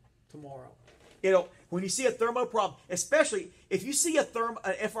exam tomorrow. When you see a thermo problem, especially if you see an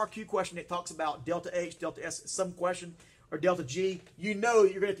FRQ question that talks about delta H, delta S, some question, or delta G, you know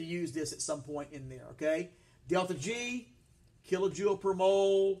you're going to have to use this at some point in there, okay? Delta G, kilojoule per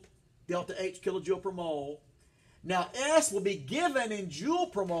mole, delta H, kilojoule per mole. Now, S will be given in joule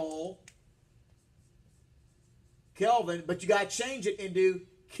per mole, Kelvin, but you got to change it into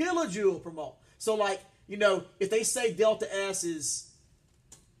kilojoule per mole. So, like, you know, if they say delta S is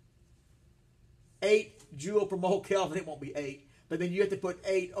 8 joule per mole Kelvin, it won't be 8. But then you have to put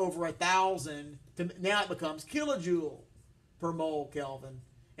 8 over 1,000. Now it becomes kilojoule per mole Kelvin.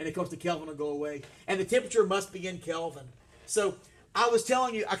 And of course the Kelvin will go away. And the temperature must be in Kelvin. So I was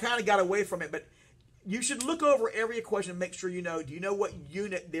telling you, I kind of got away from it, but you should look over every equation and make sure you know, do you know what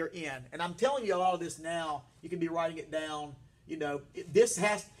unit they're in? And I'm telling you a lot of this now. You can be writing it down. You know, this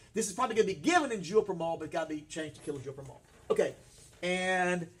is probably going to be given in joule per mole, but it's got to be changed to kilojoule per mole. Okay,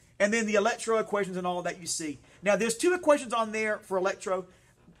 and then the electro equations and all that you see. Now, there's two equations on there for electro.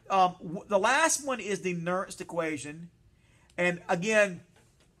 The last one is the Nernst equation. And again,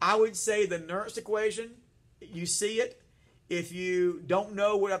 I would say the Nernst equation, you see it. If you don't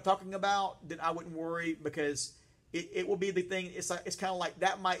know what I'm talking about, then I wouldn't worry, because it will be the thing. It's kind of like,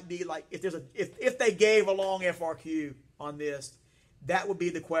 that might be like, if they gave a long FRQ on this, that would be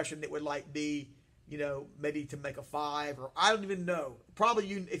the question that would like be, you know, maybe to make a 5, or I don't even know. Probably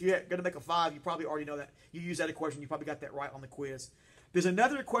if you're going to make a 5, you probably already know that. You use that equation, you probably got that right on the quiz. There's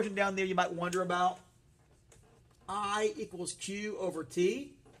another equation down there you might wonder about. I equals Q over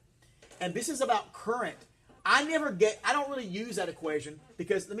T. And this is about current. I don't really use that equation,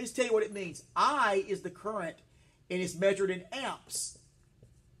 because let me just tell you what it means. I is the current, and it's measured in amps.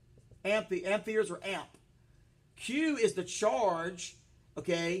 Amperes or amp. Q is the charge,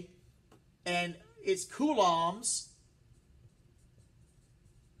 okay, and it's coulombs,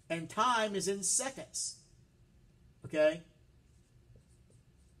 and time is in seconds, okay?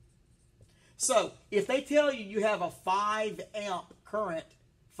 So, if they tell you you have a 5 amp current,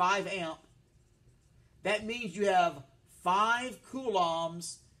 5 amp, that means you have 5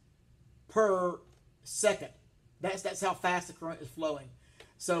 coulombs per second. That's how fast the current is flowing.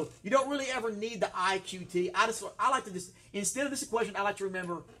 So you don't really ever need the IQT. I like to just, instead of this equation, I like to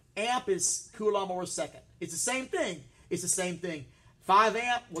remember amp is coulomb over second. It's the same thing. It's the same thing. 5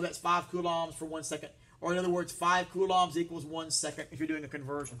 amp, well, that's 5 coulombs for 1 second. Or in other words, 5 coulombs equals 1 second if you're doing a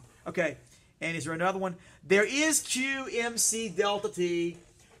conversion. Okay, and is there another one? There is Q MC delta T,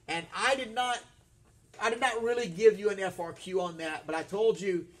 and I did not really give you an FRQ on that, but I told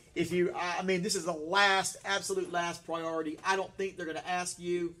you, if you, I mean, this is the last, absolute last priority. I don't think they're going to ask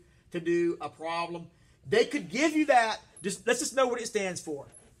you to do a problem. They could give you that. Let's just know what it stands for.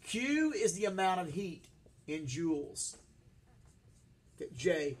 Q is the amount of heat in joules.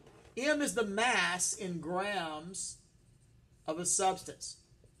 J. M is the mass in grams of a substance.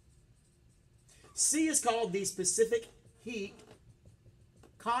 C is called the specific heat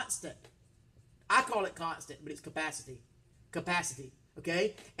constant. I call it constant, but it's capacity. Capacity.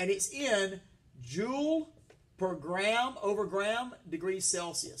 Okay? And it's in joule per gram over gram degrees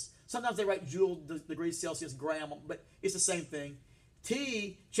Celsius. Sometimes they write joule degrees Celsius gram, but it's the same thing.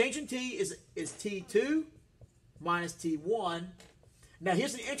 T, change in T is T2 minus T1. Now,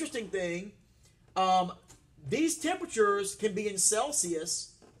 here's the interesting thing. These temperatures can be in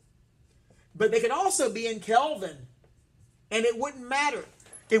Celsius, but they can also be in Kelvin. And it wouldn't matter.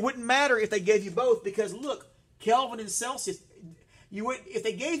 It wouldn't matter if they gave you both, because look, Kelvin and Celsius, if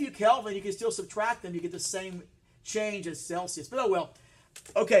they gave you Kelvin, you can still subtract them. You get the same change as Celsius. But oh well.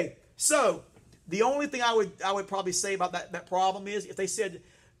 Okay, so the only thing I would probably say about that problem is if they said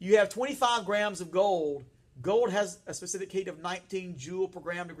you have 25 grams of gold. Gold has a specific heat of 19 joule per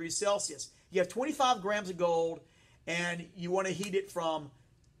gram degrees Celsius. You have 25 grams of gold, and you want to heat it from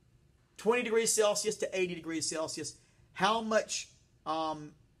 20 degrees Celsius to 80 degrees Celsius. How much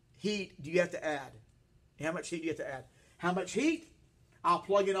heat do you have to add? How much heat do you have to add? How much heat? I'll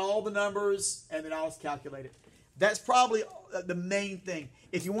plug in all the numbers, and then I'll just calculate it. That's probably the main thing.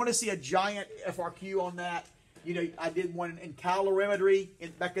 If you want to see a giant FRQ on that, you know, I did one in calorimetry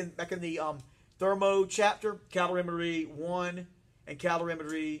back in the thermo chapter, calorimetry 1 and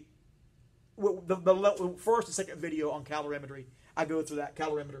calorimetry, the first and second video on calorimetry. I go through that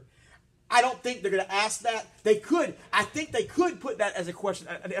calorimeter. I don't think they're going to ask that. They could. I think they could put that as a question,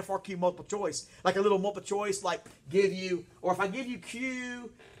 an FRQ multiple choice, like a little multiple choice, like give you, or if I give you Q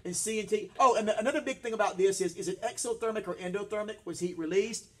and C and T. Oh, and another big thing about this is it exothermic or endothermic? Was heat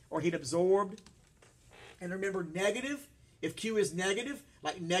released or heat absorbed? And remember, negative, if Q is negative,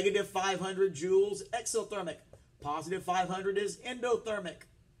 like negative 500 joules, exothermic. Positive 500 is endothermic.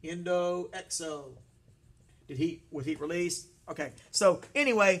 Endo, exo. Was heat released? Okay, so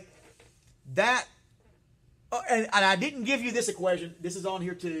anyway, that, and I didn't give you this equation. This is on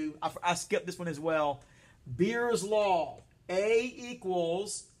here too. I skipped this one as well. Beer's law. A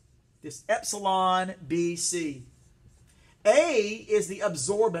equals this epsilon BC. A is the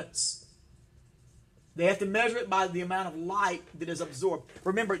absorbance. They have to measure it by the amount of light that is absorbed.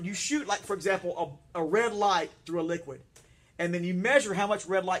 Remember, you shoot, like, for example, a red light through a liquid, and then you measure how much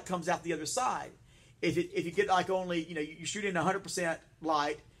red light comes out the other side. If you get like only, you know, you shoot in 100%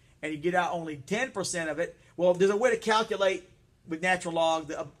 light, and you get out only 10% of it, well, there's a way to calculate with natural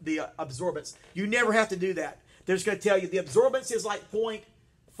log the absorbance. You never have to do that. They're just going to tell you the absorbance is like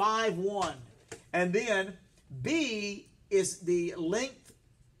 0.51. And then B is the length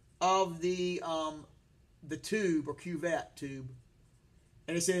of the tube or cuvette tube.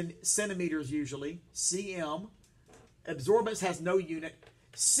 And it's in centimeters usually, cm. Absorbance has no unit.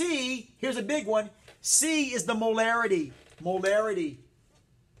 C, here's a big one. C is the molarity. Molarity.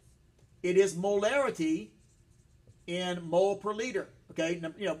 It is molarity in mole per liter. Okay,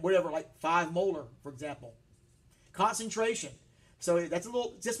 you know, whatever, like 5 molar, for example. Concentration. So that's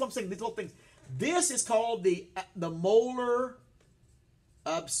just what I'm saying, these little things. This is called the molar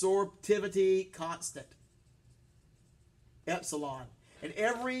absorptivity constant. Epsilon. And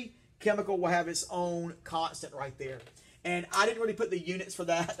every chemical will have its own constant right there. And I didn't really put the units for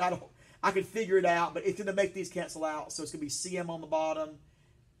that. I could figure it out, but it's going to make these cancel out. So it's going to be cm on the bottom,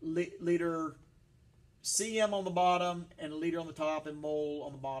 liter, cm on the bottom, and liter on the top, and mole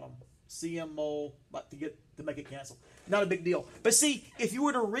on the bottom. Cm mole, like to make it cancel. Not a big deal. But see, if you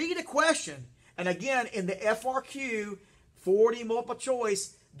were to read a question, and again in the FRQ 40 multiple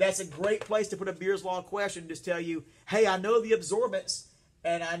choice, that's a great place to put a Beer's law question. Just tell you, hey, I know the absorbance,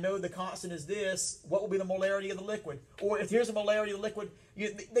 and I know the constant is this. What will be the molarity of the liquid? Or if here's the molarity of the liquid, they're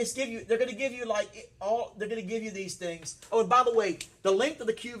going to give you like they're going to give you these things. Oh, and by the way, the length of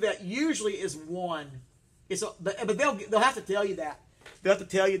the cuvette usually is 1. But they'll have to tell you that. They'll have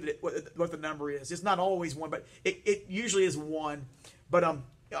to tell you what the number is. It's not always 1, but it usually is 1. But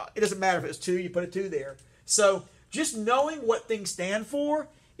it doesn't matter if it's 2. You put a 2 there. So just knowing what things stand for,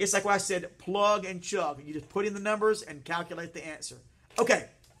 it's like what I said, plug and chug. You just put in the numbers and calculate the answer. Okay.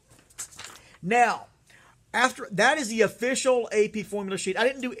 Now, after that is the official AP formula sheet. I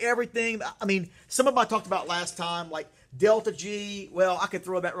didn't do everything. I mean, some of them I talked about last time, like delta G. Well, I could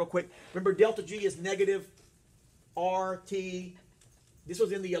throw that real quick. Remember, delta G is negative RT. This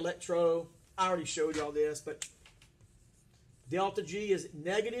was in the electro. I already showed you all this, but delta G is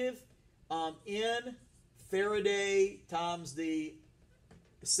negative N Faraday times the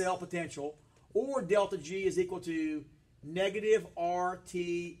cell potential, or delta G is equal to negative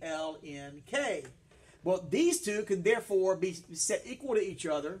RT/LNK. Well, these two can therefore be set equal to each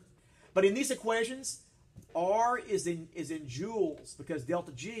other, but in these equations, R is in joules because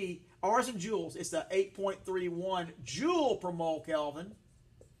delta G, R is in joules. It's the 8.31 joule per mole Kelvin,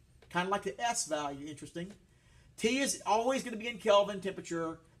 kind of like the S value. Interesting. T is always going to be in Kelvin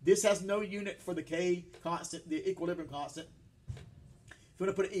temperature. This has no unit for the K constant, the equilibrium constant. If you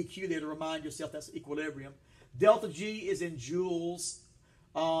want to put an EQ there to remind yourself that's equilibrium. Delta G is in joules,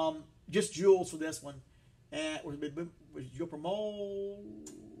 just joules for this one. And was joule per mole?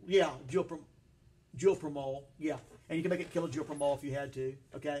 Yeah, joule per mole. Yeah, and you can make it kilojoule per mole if you had to.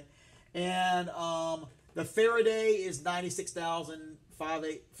 Okay, and the Faraday is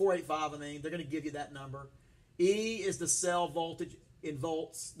 96,485. I mean, they're going to give you that number. E is the cell voltage in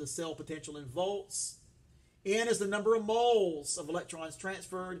volts, the cell potential in volts. N is the number of moles of electrons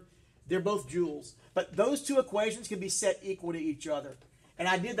transferred. They're both joules. But those two equations can be set equal to each other. And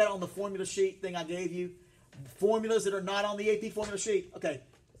I did that on the formula sheet thing I gave you. Formulas that are not on the AP formula sheet. Okay,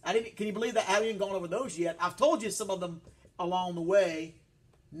 can you believe that? I haven't even gone over those yet. I've told you some of them along the way.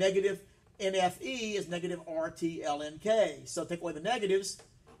 Negative NFE is negative RT/LNK. So take away the negatives,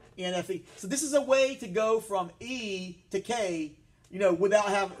 NFE. So this is a way to go from E to K,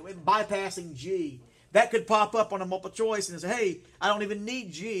 without bypassing G. That could pop up on a multiple choice and say, hey, I don't even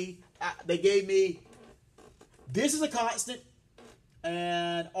need G. They gave me, this is a constant,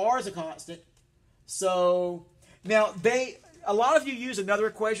 and R is a constant. So now a lot of you use another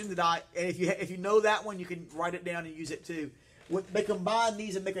equation and if you know that one, you can write it down and use it too. They combine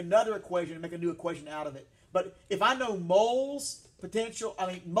these and make another equation and make a new equation out of it. But if I know moles,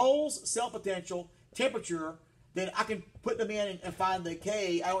 moles, cell potential, temperature, then I can put them in and find the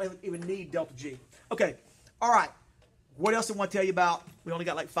K. I don't even need delta G. Okay, all right. What else do I want to tell you about? We only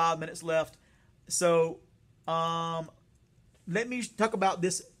got like 5 minutes left. So let me talk about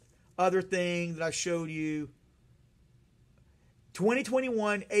this other thing that I showed you.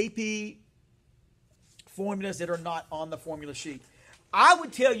 2021 AP formulas that are not on the formula sheet. I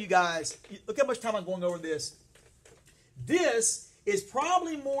would tell you guys, look how much time I'm going over this. This is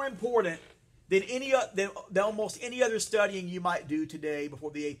probably more important than almost any other studying you might do today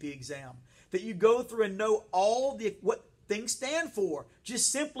before the AP exam. That you go through and know what things stand for.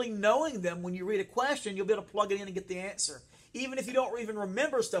 Just simply knowing them, when you read a question, you'll be able to plug it in and get the answer. Even if you don't even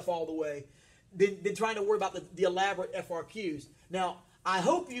remember stuff all the way, then trying to worry about the elaborate FRQs. Now, I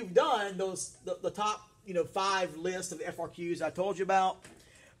hope you've done the top 5 list of FRQs I told you about.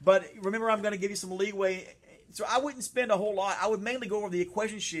 But remember, I'm going to give you some leeway. So I wouldn't spend a whole lot. I would mainly go over the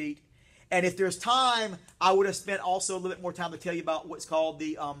equation sheet. And if there's time, I would have spent also a little bit more time to tell you about what's called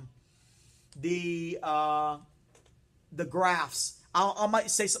the graphs. I might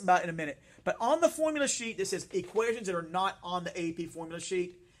say something about it in a minute. But on the formula sheet that says equations that are not on the AP formula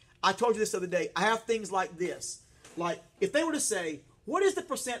sheet, I told you this the other day. I have things like this. Like if they were to say, what is the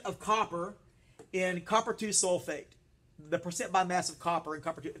percent of copper in copper 2 sulfate? The percent by mass of copper in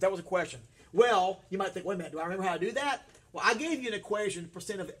copper 2. If that was a question. Well, you might think, wait a minute, do I remember how to do that? Well, I gave you an equation,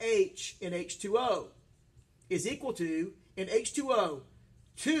 percent of H in H2O is equal to, in H2O,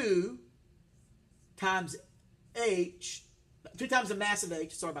 2 times H, 2 times the mass of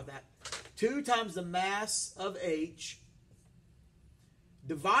H, sorry about that, 2 times the mass of H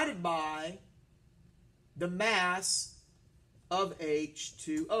divided by the mass of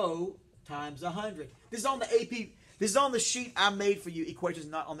H2O times 100. This is on the AP, this is on the sheet I made for you, equations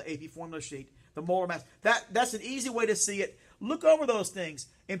not on the AP formula sheet. The molar mass. That's an easy way to see it. Look over those things.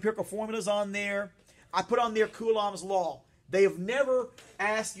 Empirical formulas on there. I put on there Coulomb's law. They have never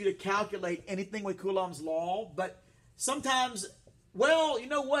asked you to calculate anything with Coulomb's law, but sometimes, well, you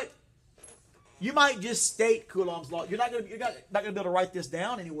know what? You might just state Coulomb's law. You're not going to be able to write this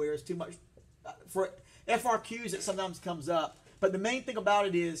down anywhere. It's too much for FRQs. It sometimes comes up, but the main thing about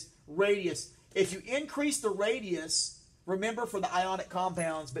it is radius. If you increase the radius, remember for the ionic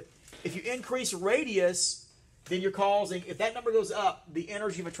compounds, but if you increase radius, then you're causing, if that number goes up, the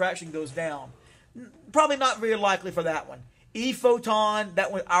energy of attraction goes down. Probably not very likely for that one. E photon,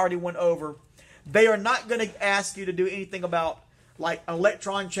 that one I already went over. They are not going to ask you to do anything about like an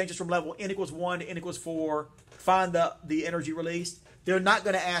electron changes from level n equals 1 to n equals 4, find the energy released. They're not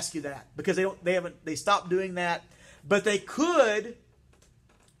going to ask you that because they stopped doing that. But they could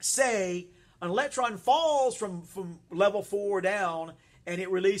say an electron falls from level 4 down and it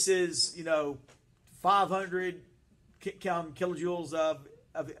releases, 500 kilojoules of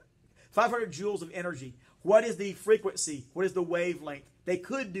 500 joules of energy. What is the frequency? What is the wavelength? They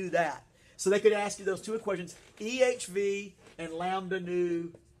could do that. So they could ask you those two equations, EHV and lambda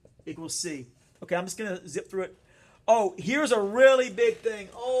nu equals C. Okay, I'm just going to zip through it. Oh, here's a really big thing.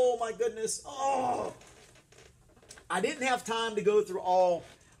 Oh, my goodness. Oh, I didn't have time to go through all.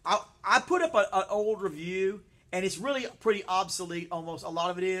 I put up an old review, and it's really pretty obsolete almost. A lot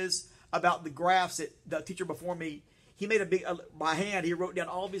of it is about the graphs that the teacher before me, he made by hand, he wrote down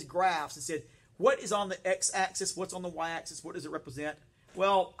all of his graphs and said, what is on the x-axis, what's on the y-axis, what does it represent?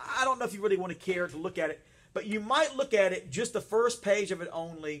 Well, I don't know if you really want to care to look at it, but you might look at it, just the first page of it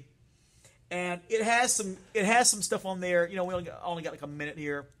only, and it has some stuff on there. We only got like a minute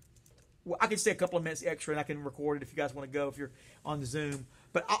here. Well, I can stay a couple of minutes extra, and I can record it if you guys want to go if you're on the Zoom.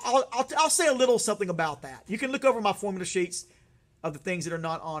 But I'll say a little something about that. You can look over my formula sheets of the things that are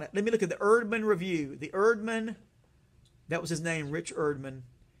not on it. Let me look at the Erdmann review. The Erdmann, that was his name, Rich Erdmann.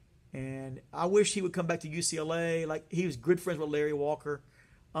 And I wish he would come back to UCLA. Like, he was good friends with Larry Walker.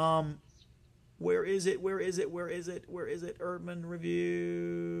 Where is it? Erdmann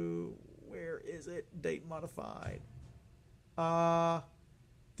review. Where is it? Date modified.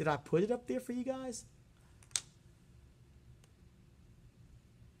 Did I put it up there for you guys?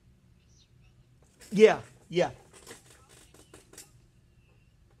 Yeah. Of the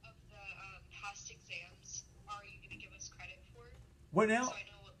past exams are you going to give us credit for? What now? So I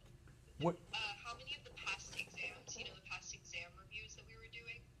know What? how many of the past exams, the past exam reviews that we were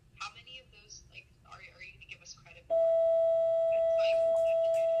doing, how many of those are you going to give us credit for? That's what I have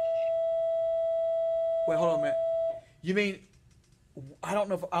to do today. Wait, hold on a minute. You mean, I don't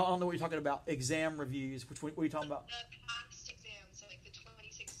know what you're talking about. Exam reviews. What are you talking about? The past exams, so like the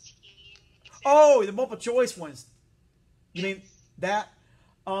 2016 exams. Oh, the multiple choice ones. You mean Yes. that?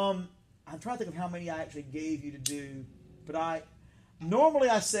 I'm trying to think of how many I actually gave you to do, but normally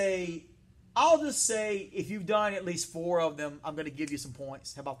I'll just say if you've done at least 4 of them, I'm going to give you some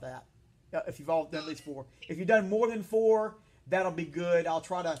points. How about that? If you've all done at least 4. If you've done more than 4, that'll be good. I'll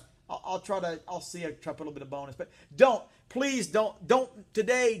see. I try to put a little bit of bonus, but please don't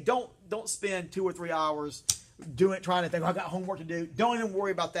spend 2 or 3 hours trying to think, I got homework to do. Don't even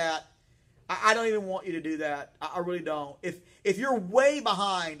worry about that. I don't even want you to do that. I really don't. If you're way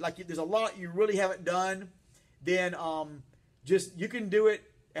behind, like there's a lot you really haven't done, then you can do it.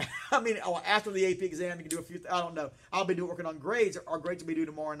 I mean, after the AP exam, you can do a few. I don't know. I'll be working on grades. Our grades will be due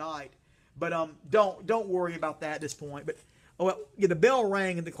tomorrow night. But don't worry about that at this point. But the bell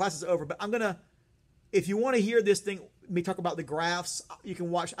rang and the class is over. But I'm gonna, if you want to hear this thing, me talk about the graphs, you can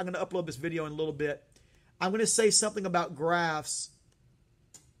watch. I'm gonna upload this video in a little bit. I'm gonna say something about graphs.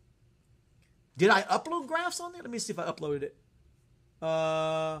 Did I upload graphs on there? Let me see if I uploaded it.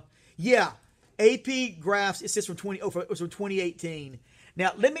 Yeah, AP graphs. It says from 2018.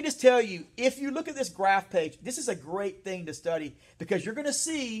 Now, let me just tell you, if you look at this graph page, this is a great thing to study because you're going to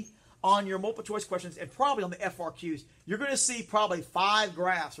see on your multiple choice questions and probably on the FRQs, you're going to see probably 5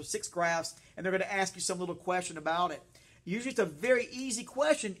 graphs or 6 graphs, and they're going to ask you some little question about it. Usually, it's a very easy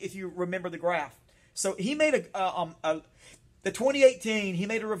question if you remember the graph. So he made the 2018, he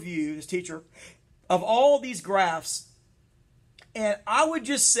made a review, his teacher, of all these graphs. And I would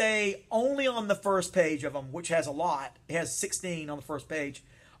just say only on the first page of them, which has a lot. It has 16 on the first page.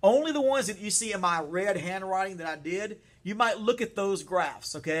 Only the ones that you see in my red handwriting that I did, you might look at those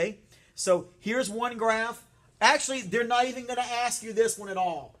graphs, okay? So here's one graph. Actually, they're not even going to ask you this one at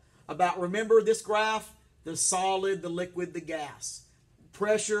all. Remember this graph? The solid, the liquid, the gas.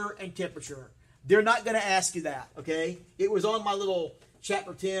 Pressure and temperature. They're not going to ask you that, okay? It was on my little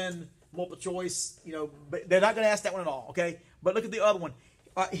chapter 10 multiple choice, but they're not going to ask that one at all, okay? But look at the other one.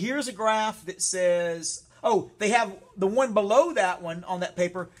 Here's a graph that says, they have the one below that one on that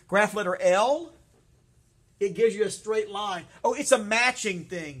paper, graph letter L. It gives you a straight line. Oh, it's a matching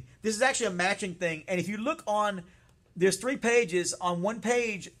thing. This is actually a matching thing. And if you look there's 3 pages. On one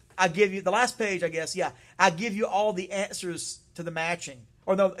page, I give you, the last page, I guess, I give you all the answers to the matching.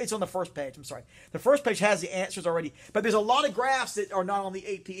 Or no, it's on the first page. I'm sorry. The first page has the answers already. But there's a lot of graphs that are not on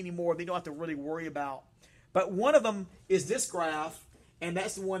the AP anymore. They don't have to really worry about. But one of them is this graph, and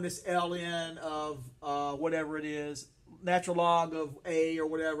that's the one that's ln of whatever it is, natural log of A or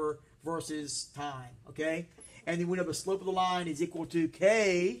whatever versus time, okay? And then we know the slope of the line is equal to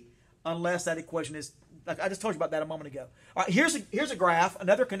K unless that equation is, like I just told you about that a moment ago. All right, here's a graph.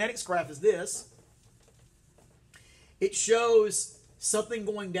 Another kinetics graph is this. It shows something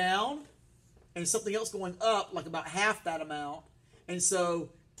going down and something else going up, like about half that amount. And so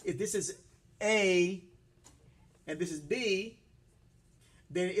if this is A and this is B,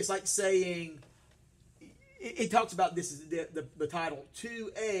 then it's like saying, it talks about this is the title,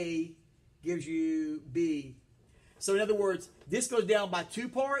 2A gives you B. So in other words, this goes down by 2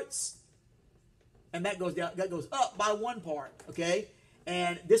 parts, and that goes up by 1 part, okay?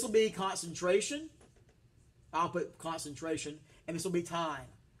 And this will be concentration. I'll put concentration, and this will be time,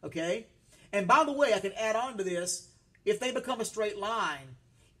 okay? And by the way, I can add on to this, if they become a straight line,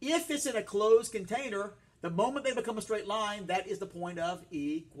 if it's in a closed container, the moment they become a straight line, that is the point of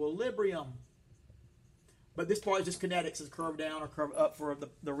equilibrium. But this part is just kinetics, is curve down or curve up for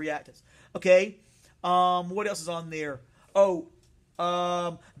the reactants. Okay, what else is on there? Oh,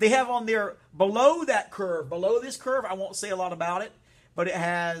 they have on there, below that curve, below this curve, I won't say a lot about it, but it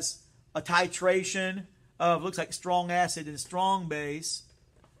has a titration of, looks like strong acid and strong base.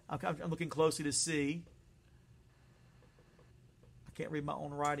 I'm looking closely to see. I can't read my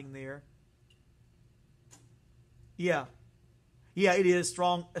own writing there. Yeah, it is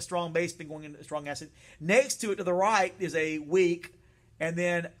a strong base been going into a strong acid. Next to it to the right is a weak, and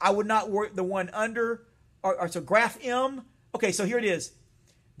then I would not work the one under, so graph M. Okay, so here it is.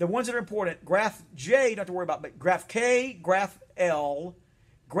 The ones that are important, graph J, you don't have to worry about, but graph K, graph L,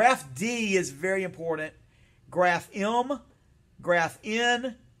 graph D is very important, graph M, graph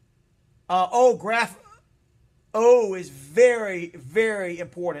N, graph O is very, very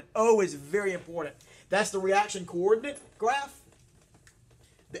important. O is very important. That's the reaction coordinate graph.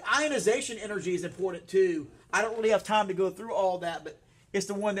 The ionization energy is important too. I don't really have time to go through all that, but it's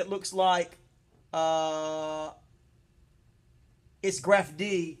the one that looks like, it's graph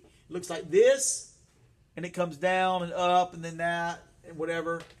D. It looks like this, and it comes down and up, and then that, and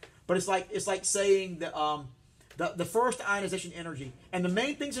whatever. But it's like saying the first ionization energy. And the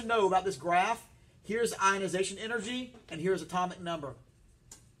main things to know about this graph, here's ionization energy, and here's atomic number.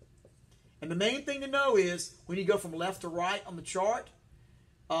 And the main thing to know is when you go from left to right on the chart,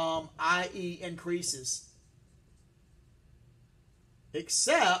 IE increases.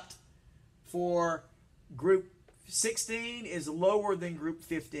 Except for group 16 is lower than group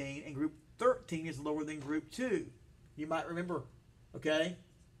 15, and group 13 is lower than group 2. You might remember, okay?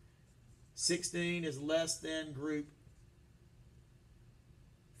 16 is less than group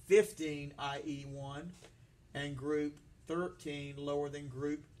 15, IE1, and group 13 lower than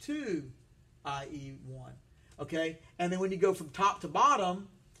group 2, IE1. Okay? And then when you go from top to bottom,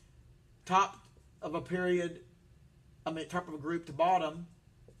 top of a group to bottom,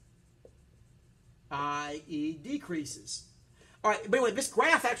 IE decreases. All right, but anyway, this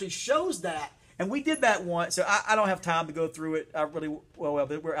graph actually shows that, and we did that once, so I don't have time to go through it. Well,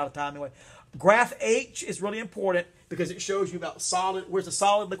 we're out of time anyway. Graph H is really important because it shows you about solid, where's the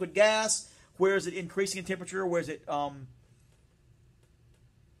solid, liquid, gas, where is it increasing in temperature, where is it,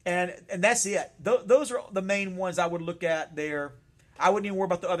 and that's it. Those are the main ones I would look at there. I wouldn't even worry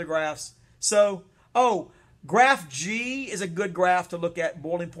about the other graphs. So, graph G is a good graph to look at,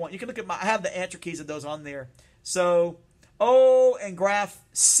 boiling point. You can look at I have the answer keys of those on there. So, and graph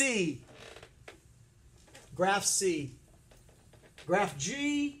C. Graph C. Graph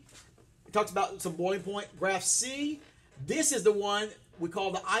G, it talks about some boiling point. Graph C, this is the one we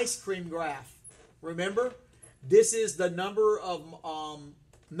call the ice cream graph. Remember? This is the number of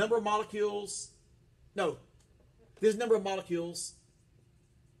molecules. No, this number of molecules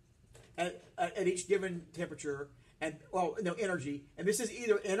at each given temperature and energy. And this is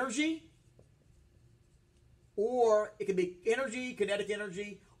either energy, or it could be energy, kinetic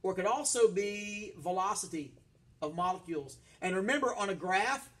energy, or it could also be velocity of molecules. And remember, on a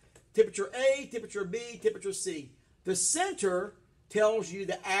graph, temperature A, temperature B, temperature C. The center tells you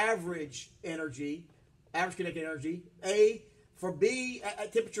the average energy, average kinetic energy. A for B,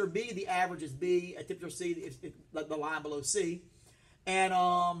 at temperature B, the average is B. At temperature C, it's the line below C. And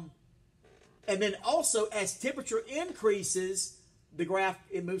then also, as temperature increases, the graph,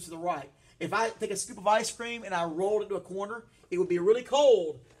 it moves to the right. If I take a scoop of ice cream and I rolled it to a corner, it would be really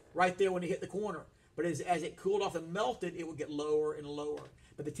cold right there when it hit the corner. But as it cooled off and melted, it would get lower and lower.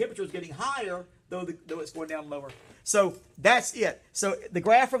 But the temperature is getting higher, though it's going down lower. So that's it. So the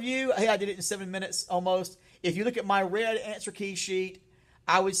graph review, hey, I did it in 7 minutes almost. If you look at my red answer key sheet,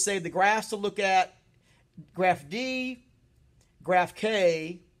 I would say the graphs to look at, graph D, graph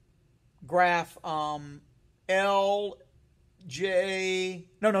K, graph L, J,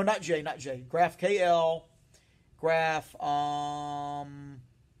 not J, graph KL, graph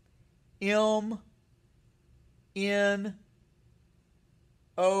M, N,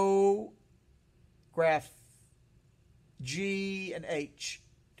 O, graph G and H.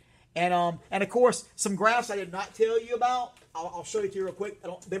 And of course, some graphs I did not tell you about. I'll show you to you real quick.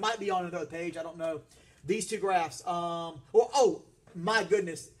 They might be on another page. I don't know. These two graphs. Oh, my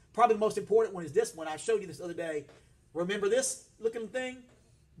goodness. Probably the most important one is this one. I showed you this the other day. Remember this looking thing?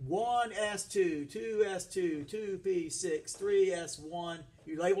 1s2, 2s2, 2p6, 3s1.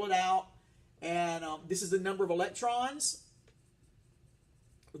 You label it out. And this is the number of electrons.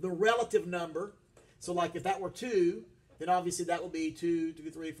 The relative number. So like if that were 2, then obviously that would be 2,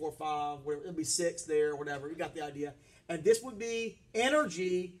 2, 3, 4, 5, whatever. It would be 6 there, whatever. You got the idea. And this would be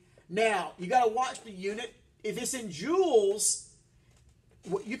energy. Now, you got to watch the unit. If it's in joules,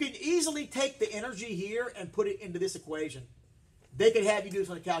 you can easily take the energy here and put it into this equation. They could have you do this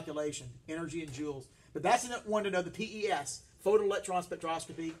on a calculation, energy in joules. But that's one to know, the PES, photoelectron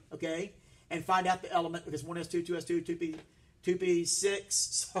spectroscopy, okay? And find out the element, because 1s2, 2s2, 2p6,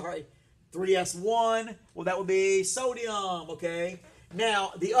 sorry, 3s1, well, that would be sodium, okay?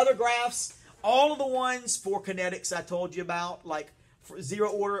 Now, the other graphs, all of the ones for kinetics I told you about, like for 0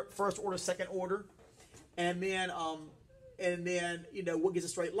 order, 1st order, 2nd order, and then you know, what gives a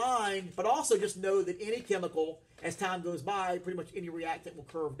straight line, but also just know that any chemical, as time goes by, pretty much any reactant will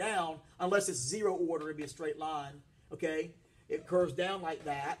curve down, unless it's 0 order, it'd be a straight line, okay? It curves down like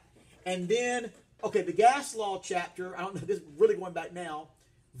that. And then, okay, the gas law chapter, I don't know, this is really going back now,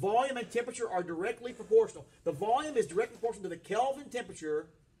 volume and temperature are directly proportional. The volume is directly proportional to the Kelvin temperature.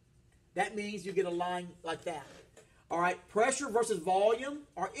 That means you get a line like that. All right, pressure versus volume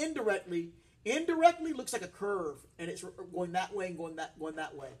are indirectly. Indirectly looks like a curve, and it's going that way and going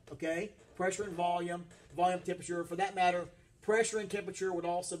that way. Okay, pressure and volume, temperature. For that matter, pressure and temperature would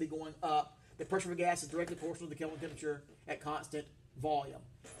also be going up. The pressure of a gas is directly proportional to the Kelvin temperature at constant volume.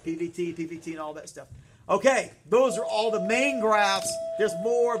 PVT, and all that stuff. Okay, those are all the main graphs. There's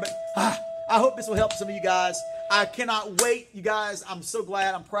more, but I hope this will help some of you guys. I cannot wait, you guys. I'm so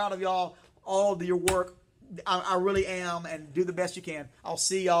glad. I'm proud of y'all, all of your work. I really am, and do the best you can. I'll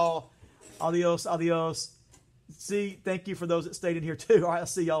see y'all. Adios. Thank you for those that stayed in here too. All right, I'll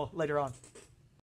see y'all later on.